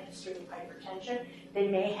may have a history of hypertension. They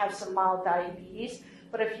may have some mild diabetes.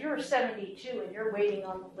 But if you're 72 and you're waiting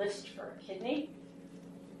on the list for a kidney,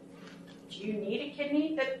 do you need a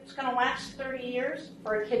kidney that's going to last 30 years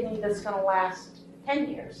or a kidney that's going to last 10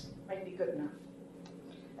 years? Might be good enough.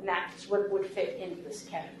 And that's what would fit into this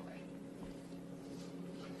category.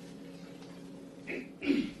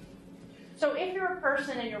 So if you're a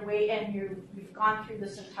person and you've gone through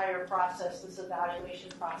this entire process, this evaluation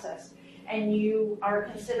process, and you are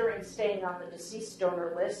considering staying on the deceased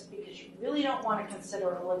donor list because you really don't want to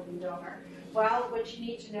consider a living donor, well, what you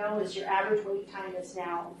need to know is your average wait time is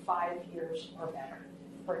now 5 years or better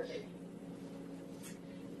for a kidney.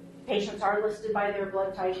 Patients are listed by their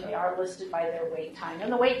blood type. They are listed by their wait time.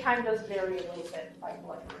 And the wait time does vary a little bit by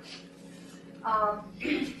blood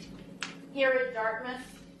group. Here at Dartmouth,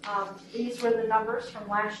 these were the numbers from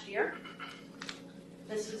last year.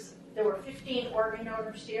 There were 15 organ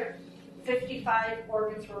donors here. 55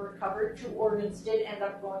 organs were recovered. 2 organs did end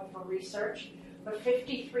up going for research, but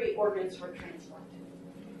 53 organs were transplanted.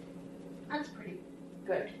 That's pretty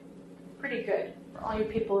good. Pretty good for all you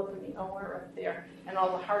people up in the OR up there and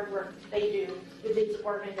all the hard work they do with these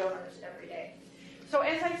organ donors every day. So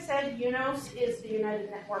as I said, UNOS is the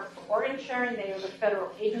United Network for Organ Sharing. They are the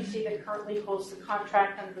federal agency that currently holds the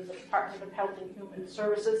contract under the Department of Health and Human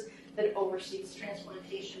Services that oversees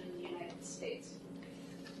transplantation in the United States.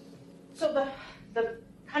 So the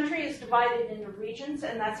country is divided into regions,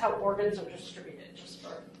 and that's how organs are distributed, just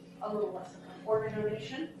for a little lesson on organ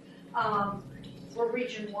donation. We're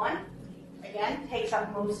Region 1, again, takes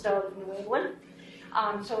up most of New England.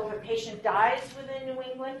 So if a patient dies within New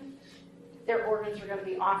England, their organs are going to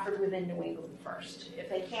be offered within New England first. If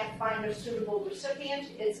they can't find a suitable recipient,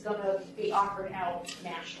 it's going to be offered out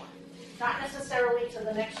nationally. Not necessarily to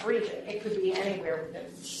the next region. It could be anywhere within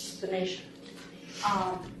the nation.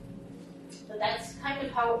 But that's kind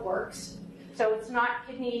of how it works. So it's not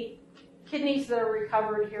kidneys that are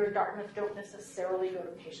recovered here at Dartmouth don't necessarily go to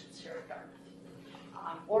patients here at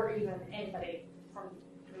Dartmouth, or even anybody from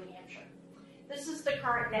New Hampshire. This is the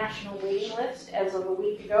current national waiting list as of a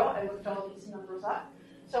week ago. I looked all these numbers up.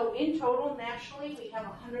 So in total, nationally, we have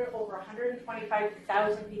over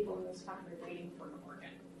 125,000 people in this country waiting for an organ.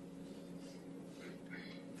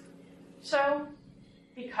 So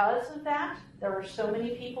because of that, there are so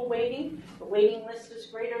many people waiting. The waiting list is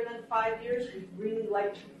greater than 5 years. We really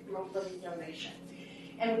like to promote living donation.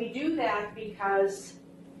 And we do that because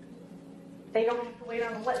they don't have to wait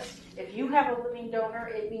on a list. If you have a living donor,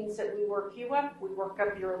 it means that we work you up, we work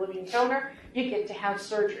up your living donor, you get to have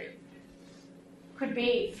surgery. Could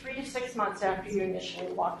be 3 to 6 months after you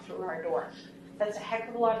initially walk through our door. That's a heck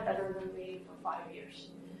of a lot better than waiting for 5 years.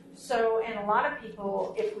 So, and a lot of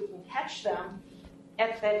people, if we can catch them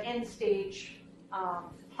at that end stage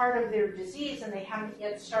part of their disease and they haven't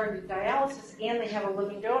yet started dialysis and they have a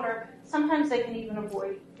living donor, sometimes they can even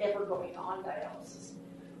avoid ever going on dialysis.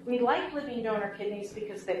 We like living donor kidneys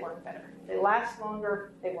because they work better. They last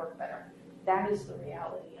longer, they work better. That is the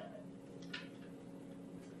reality of it.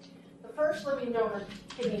 The first living donor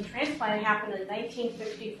kidney transplant happened in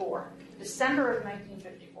 1954, December of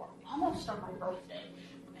 1954, almost on my birthday.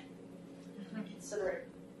 I consider it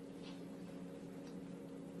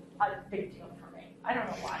a big deal for me. I don't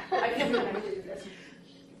know why. I can't believe I did this.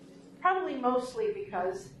 Probably mostly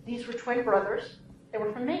because these were twin brothers. They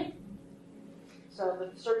were from Maine. So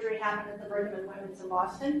the surgery happened at the Brigham and Women's in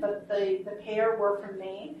Boston, but the pair were from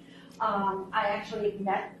Maine. I actually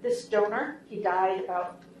met this donor. He died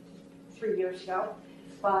about 3 years ago,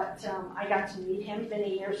 but I got to meet him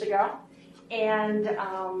many years ago. And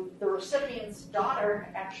the recipient's daughter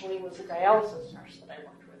actually was a dialysis nurse that I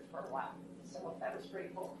worked with for a while. So that was pretty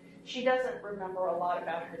cool. She doesn't remember a lot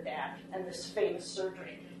about her dad and this famous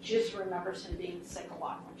surgery. She just remembers him being sick a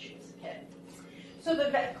lot when she was a kid. So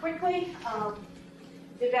quickly,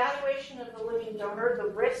 the evaluation of the living donor, the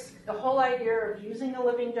risk, the whole idea of using a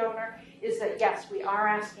living donor is that, yes, we are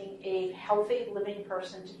asking a healthy living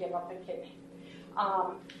person to give up a kidney.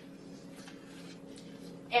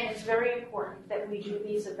 And it's very important that we do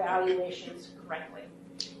these evaluations correctly.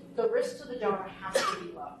 The risk to the donor has to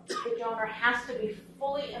be low. The donor has to be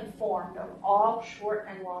fully informed of all short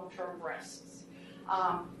and long-term risks.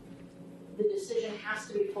 The decision has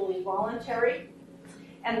to be fully voluntary.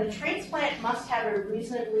 And the transplant must have a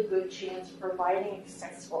reasonably good chance of providing a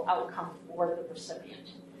successful outcome for the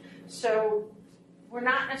recipient. So we're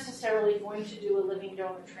not necessarily going to do a living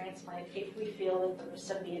donor transplant if we feel that the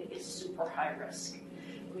recipient is super high risk.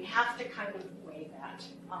 We have to kind of weigh that.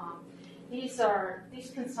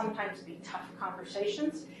 These can sometimes be tough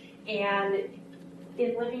conversations, and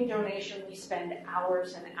in living donation, we spend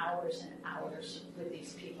hours and hours and hours with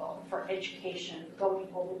these people for education, going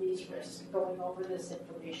over these risks, going over this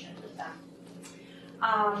information with them.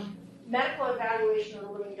 Medical evaluation of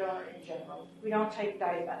the living donor in general. We don't take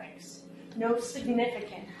diabetics. No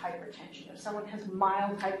significant hypertension. If someone has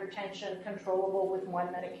mild hypertension, controllable with one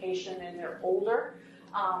medication, and they're older,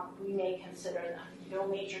 we may consider them. No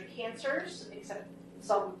major cancers, except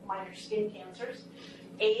some minor skin cancers.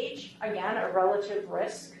 Age, again, a relative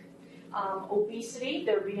risk. Obesity,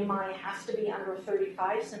 their BMI has to be under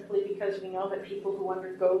 35 simply because we know that people who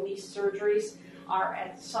undergo these surgeries are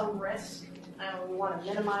at some risk, and we want to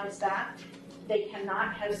minimize that. They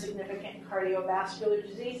cannot have significant cardiovascular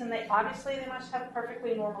disease, and they must have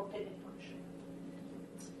perfectly normal kidney function.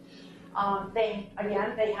 They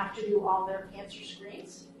have to do all their cancer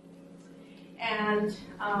screens. And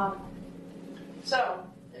so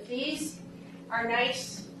these are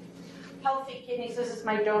nice, healthy kidneys. This is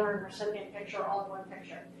my donor and recipient picture, all in one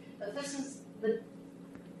picture. But this is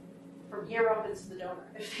from here up, it's the donor.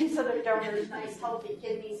 If these are the donor's nice, healthy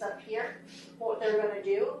kidneys up here, what they're going to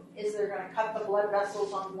do is they're going to cut the blood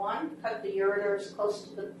vessels on one, cut the ureters close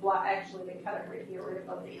to the blood. Actually, they cut it right here, right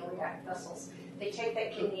above the iliac vessels. They take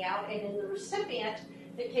that kidney out, and in the recipient,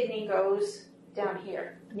 the kidney goes down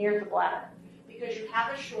here, near the bladder. Because you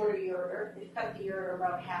have a shorter ureter, they've cut the ureter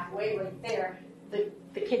about halfway right there,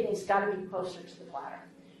 the kidney's got to be closer to the bladder.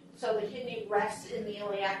 So the kidney rests in the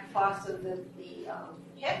iliac fossa of the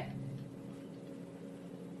hip,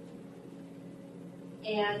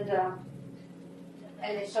 and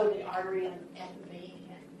so the artery and the vein.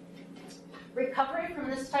 Recovery from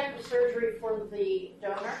this type of surgery for the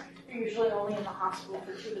donor, they're usually only in the hospital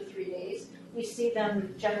for 2 to 3 days. We see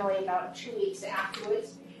them generally about 2 weeks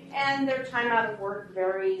afterwards, and their time out of work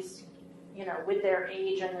varies, with their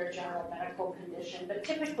age and their general medical condition, but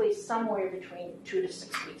typically somewhere between 2 to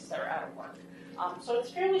 6 weeks they're out of work. So it's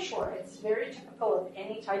fairly short. It's very typical of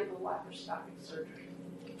any type of laparoscopic surgery.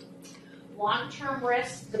 Long-term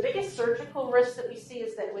risks, the biggest surgical risk that we see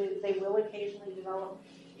is that they will occasionally develop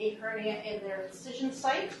a hernia in their incision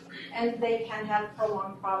site, and they can have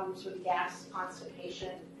prolonged problems with gas,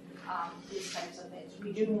 constipation, these types of things.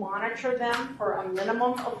 We do monitor them for a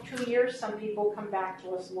minimum of 2 years. Some people come back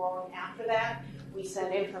to us long after that. We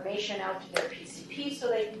send information out to their PCP so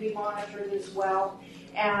they can be monitored as well.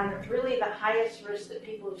 And really the highest risk that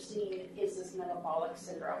people have seen is this metabolic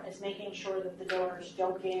syndrome, is making sure that the donors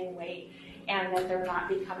don't gain weight and that they're not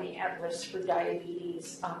becoming at risk for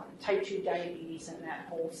diabetes, type 2 diabetes and that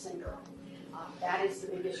whole syndrome. That is the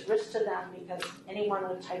biggest risk to them because anyone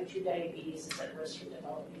with type 2 diabetes is at risk for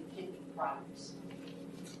developing kidney problems.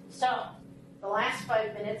 So, the last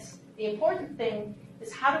 5 minutes, the important thing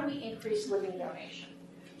is how do we increase living donation?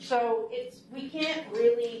 So, we can't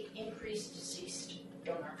really increase deceased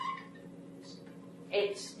donor.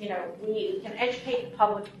 It's, we can educate the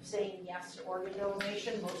public saying yes to organ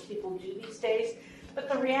donation. Most people do these days. But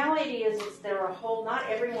the reality is not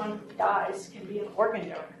everyone who dies can be an organ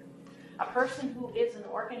donor. A person who is an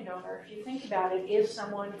organ donor, if you think about it, is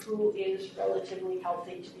someone who is relatively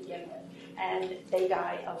healthy to begin with, and they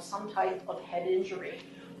die of some type of head injury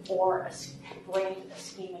or a brain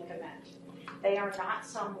ischemic event. They are not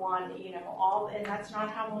someone, and that's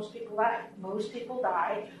not how most people die. Most people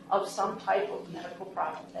die of some type of medical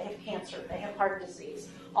problem. They have cancer, they have heart disease,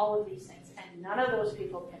 all of these things, and none of those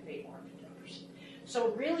people can be organ donors.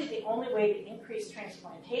 So really the only way to increase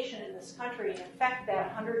transplantation in this country and affect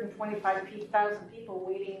that 125,000 people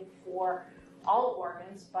waiting for all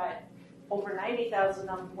organs, but over 90,000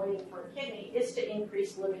 of them waiting for a kidney, is to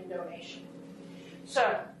increase living donation.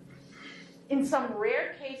 So, in some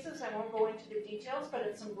rare cases, I won't go into the details, but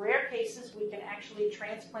in some rare cases, we can actually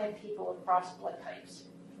transplant people across blood types.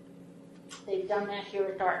 They've done that here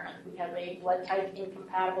at Dartmouth. We have a blood type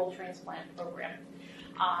incompatible transplant program.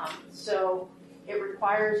 So it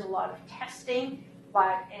requires a lot of testing,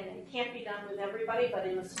 and it can't be done with everybody, but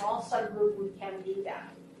in a small subgroup, we can do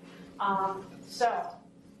that. So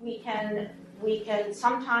we can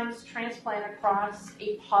sometimes transplant across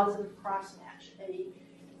a positive cross-match, a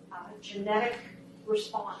genetic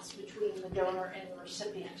response between the donor and the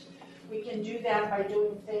recipient. We can do that by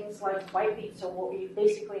doing things like wiping. So what we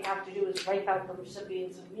basically have to do is wipe out the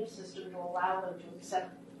recipient's immune system to allow them to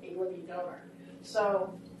accept a living donor.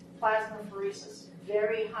 So plasmapheresis,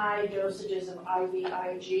 very high dosages of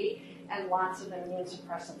IVIG, and lots of immune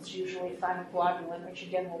suppressants, usually thymoglobulin, which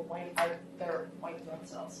again will wipe out their white blood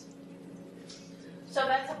cells. So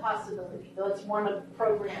that's a possibility. That's one of the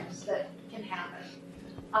programs that can happen.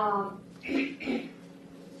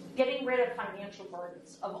 Getting rid of financial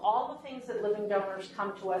burdens. Of all the things that living donors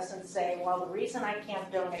come to us and say, well, the reason I can't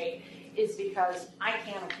donate is because I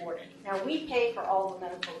can't afford it. Now, we pay for all the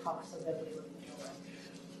medical costs of every living donor.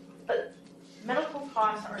 But medical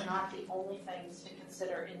costs are not the only things to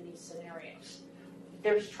consider in these scenarios.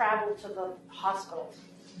 There's travel to the hospitals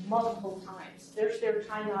multiple times. There's their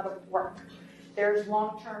time out of work. There's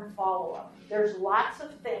long-term follow-up. There's lots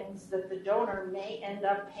of things that the donor may end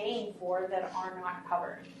up paying for that are not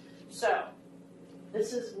covered. So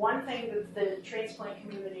this is one thing that the transplant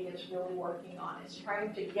community is really working on, is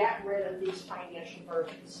trying to get rid of these financial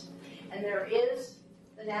burdens. And there is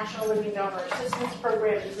the National Living Donor Assistance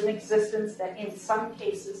Program is in existence that in some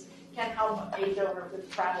cases can help a donor with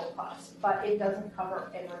travel costs, but it doesn't cover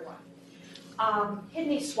everyone.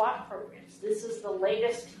 Kidney swap programs. This is the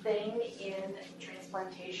latest thing in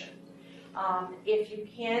transplantation.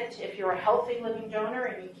 If you're a healthy living donor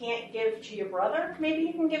and you can't give to your brother, maybe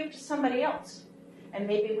you can give to somebody else. And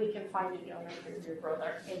maybe we can find a donor for your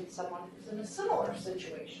brother in someone who's in a similar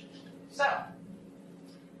situation. So,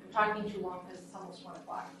 I'm talking too long because it's almost 1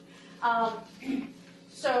 o'clock.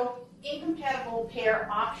 So, incompatible pair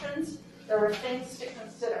options, there are things to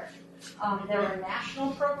consider. There are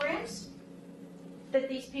national programs that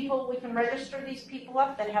we can register these people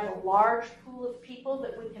up, that have a large pool of people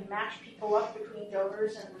that we can match people up between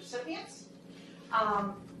donors and recipients.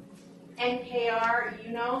 NKR,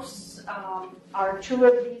 UNOS are two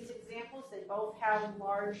of these examples. They both have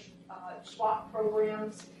large swap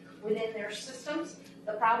programs within their systems.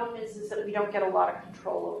 The problem is that we don't get a lot of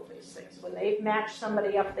control over these things. When they match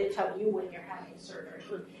somebody up, they tell you when you're having surgery.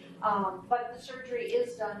 But the surgery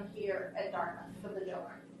is done here at Dartmouth for the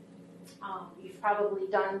donor. You've probably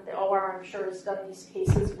done, the OR I'm sure has done these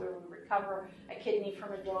cases where we recover a kidney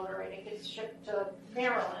from a donor and it gets shipped to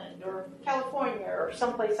Maryland or California or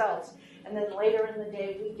someplace else. And then later in the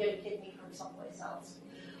day, we get a kidney from someplace else.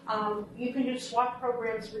 You can do swap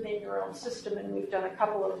programs within your own system, and we've done a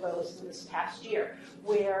couple of those in this past year,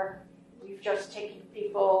 where we've just taken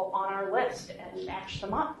people on our list and matched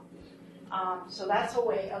them up. So that's a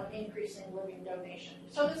way of increasing living donation.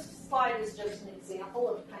 So this slide is just an example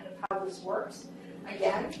of kind of how this works.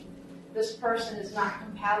 Again, this person is not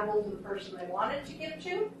compatible to the person they wanted to give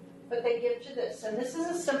to, but they give to this. And this is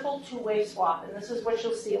a simple two-way swap, and this is what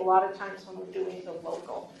you'll see a lot of times when we're doing the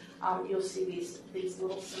local. You'll see these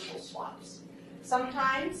little simple swaps.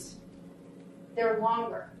 Sometimes they're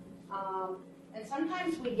longer, and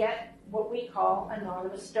sometimes we get what we call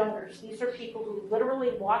anonymous donors. These are people who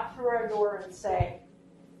literally walk through our door and say,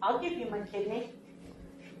 I'll give you my kidney.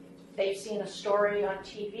 They've seen a story on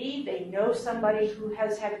TV. They know somebody who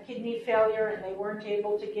has had kidney failure and they weren't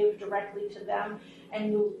able to give directly to them.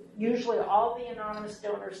 And usually all the anonymous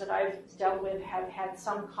donors that I've dealt with have had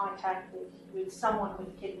some contact with someone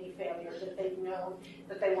with kidney failure that they've known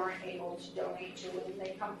that they weren't able to donate to. And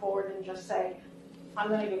they come forward and just say, I'm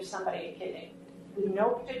going to give somebody a kidney, with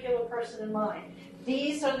no particular person in mind.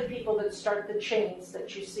 These are the people that start the chains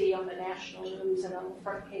that you see on the national news and on the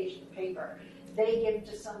front page of the paper. They give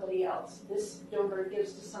to somebody else. This donor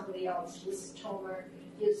gives to somebody else. This donor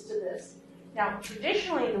gives to this. Now,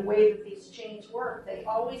 traditionally, the way that these chains work, they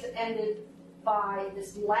always ended by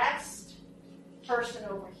this last person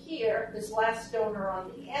over here, this last donor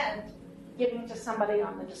on the end, giving to somebody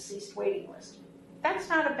on the deceased waiting list. That's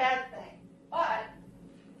not a bad thing. But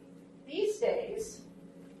these days,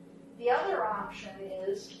 the other option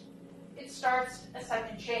is it starts a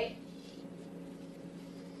second chain.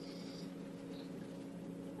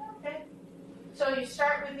 Okay. So you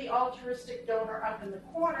start with the altruistic donor up in the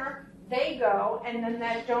corner, they go, and then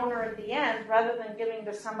that donor at the end, rather than giving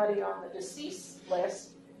to somebody on the deceased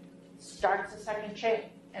list, starts a second chain,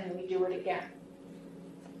 and we do it again.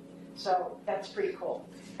 So that's pretty cool.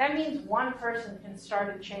 That means one person can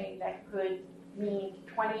start a chain that could mean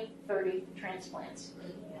 20, 30 transplants.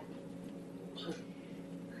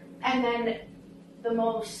 And then the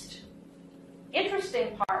most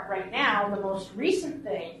interesting part right now, the most recent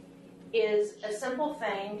thing, is a simple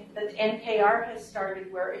thing that NKR has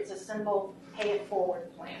started where it's a simple pay it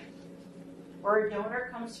forward plan. Where a donor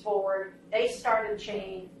comes forward, they start a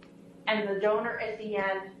chain, and the donor at the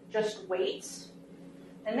end just waits,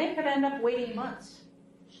 and they could end up waiting months,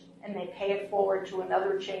 and they pay it forward to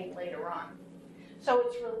another chain later on. So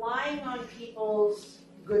it's relying on people's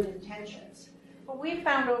good intentions. But we've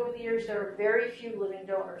found over the years there are very few living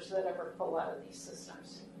donors that ever pull out of these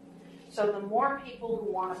systems. So the more people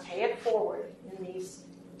who want to pay it forward in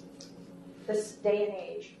this day and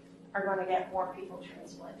age are going to get more people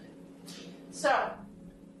transplanted. So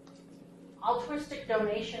altruistic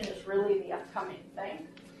donation is really the upcoming thing.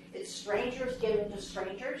 It's strangers giving to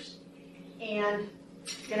strangers. And,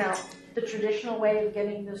 the traditional way of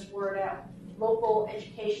getting this word out, local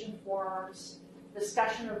education forums,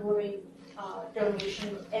 discussion of living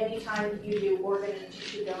donation. Anytime you do organ and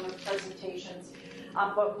tissue donor presentations.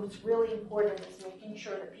 But what's really important is making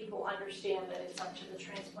sure that people understand that it's up to the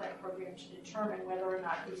transplant program to determine whether or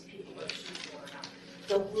not these people are suitable or not.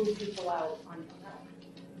 They'll rule people out on your own.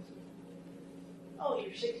 Oh,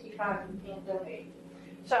 you're 65 and you can't donate.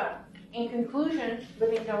 So, in conclusion,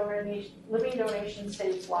 living donation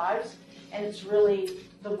saves lives, and it's really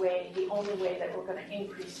the only way that we're going to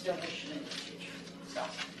increase donation in the future. So,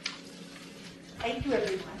 thank you,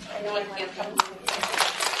 everyone. I know I went a couple of minutes.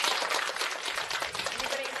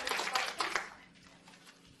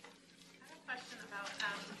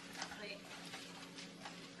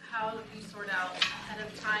 How you sort out ahead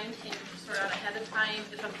of time? Can you sort out ahead of time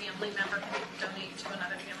if a family member can donate to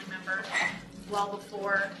another family member well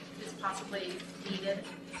before it's possibly needed,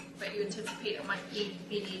 but you anticipate it might be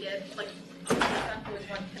needed? Like, my son who was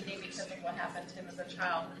one kidney because of what happened to him as a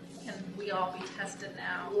child. Can we all be tested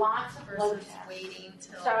now? Lots of blood versus tests. Waiting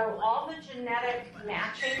till. So all the genetic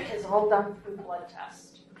matching is all done through blood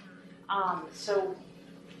test. So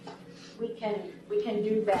we can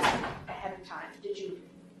do that ahead of time.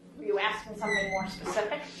 Were you asking something more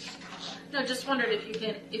specific? No, just wondered if you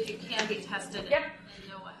can be tested Yep. and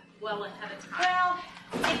know well ahead of time. Well,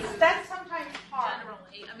 that's sometimes hard.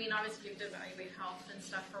 Generally, I mean, obviously you have to evaluate health and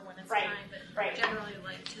stuff for when it's Right, time, but right. generally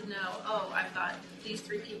like to know, I've got these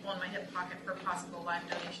 3 people in my hip pocket for possible live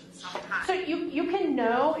donation sometime. So you can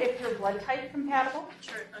know if you're blood type compatible.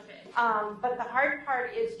 Sure, okay. But the hard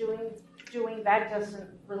part is doing that doesn't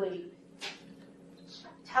really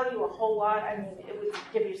tell you a whole lot. I mean, it would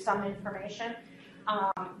give you some information.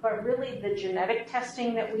 But really the genetic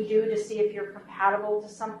testing that we do to see if you're compatible to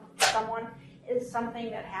someone is something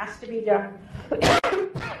that has to be done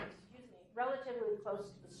relatively close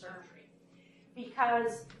to the surgery.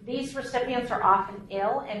 Because these recipients are often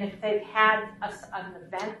ill, and if they've had an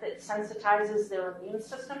event that sensitizes their immune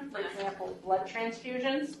system, for example, blood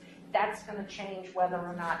transfusions, that's going to change whether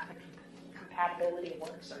or not the compatibility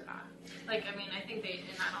works or not. Like, I mean, I think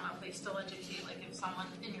and I don't know if they still educate, like if someone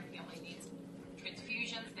in your family needs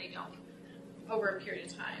transfusions, they don't over a period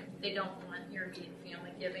of time. They don't want your immediate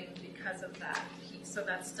family giving because of that piece. So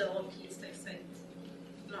that's still a piece they say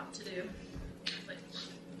not to do. Like,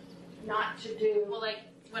 Not to do. well, like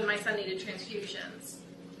when my son needed transfusions,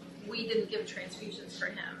 we didn't give transfusions for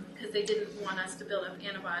him because they didn't want us to build up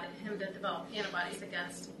him to develop antibodies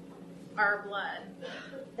against our blood.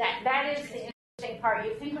 That is the interesting part.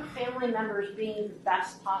 You think of family members being the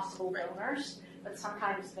best possible donors, but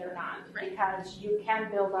sometimes they're not, because you can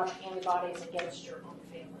build up antibodies against your own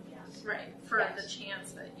family, yes. Right, for Yes. the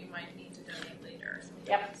chance that you might need to donate later or something.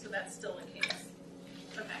 Yep. So that's still the case.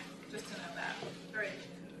 Okay, just to know that. All right.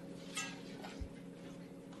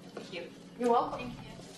 Thank you. You're welcome. Thank you.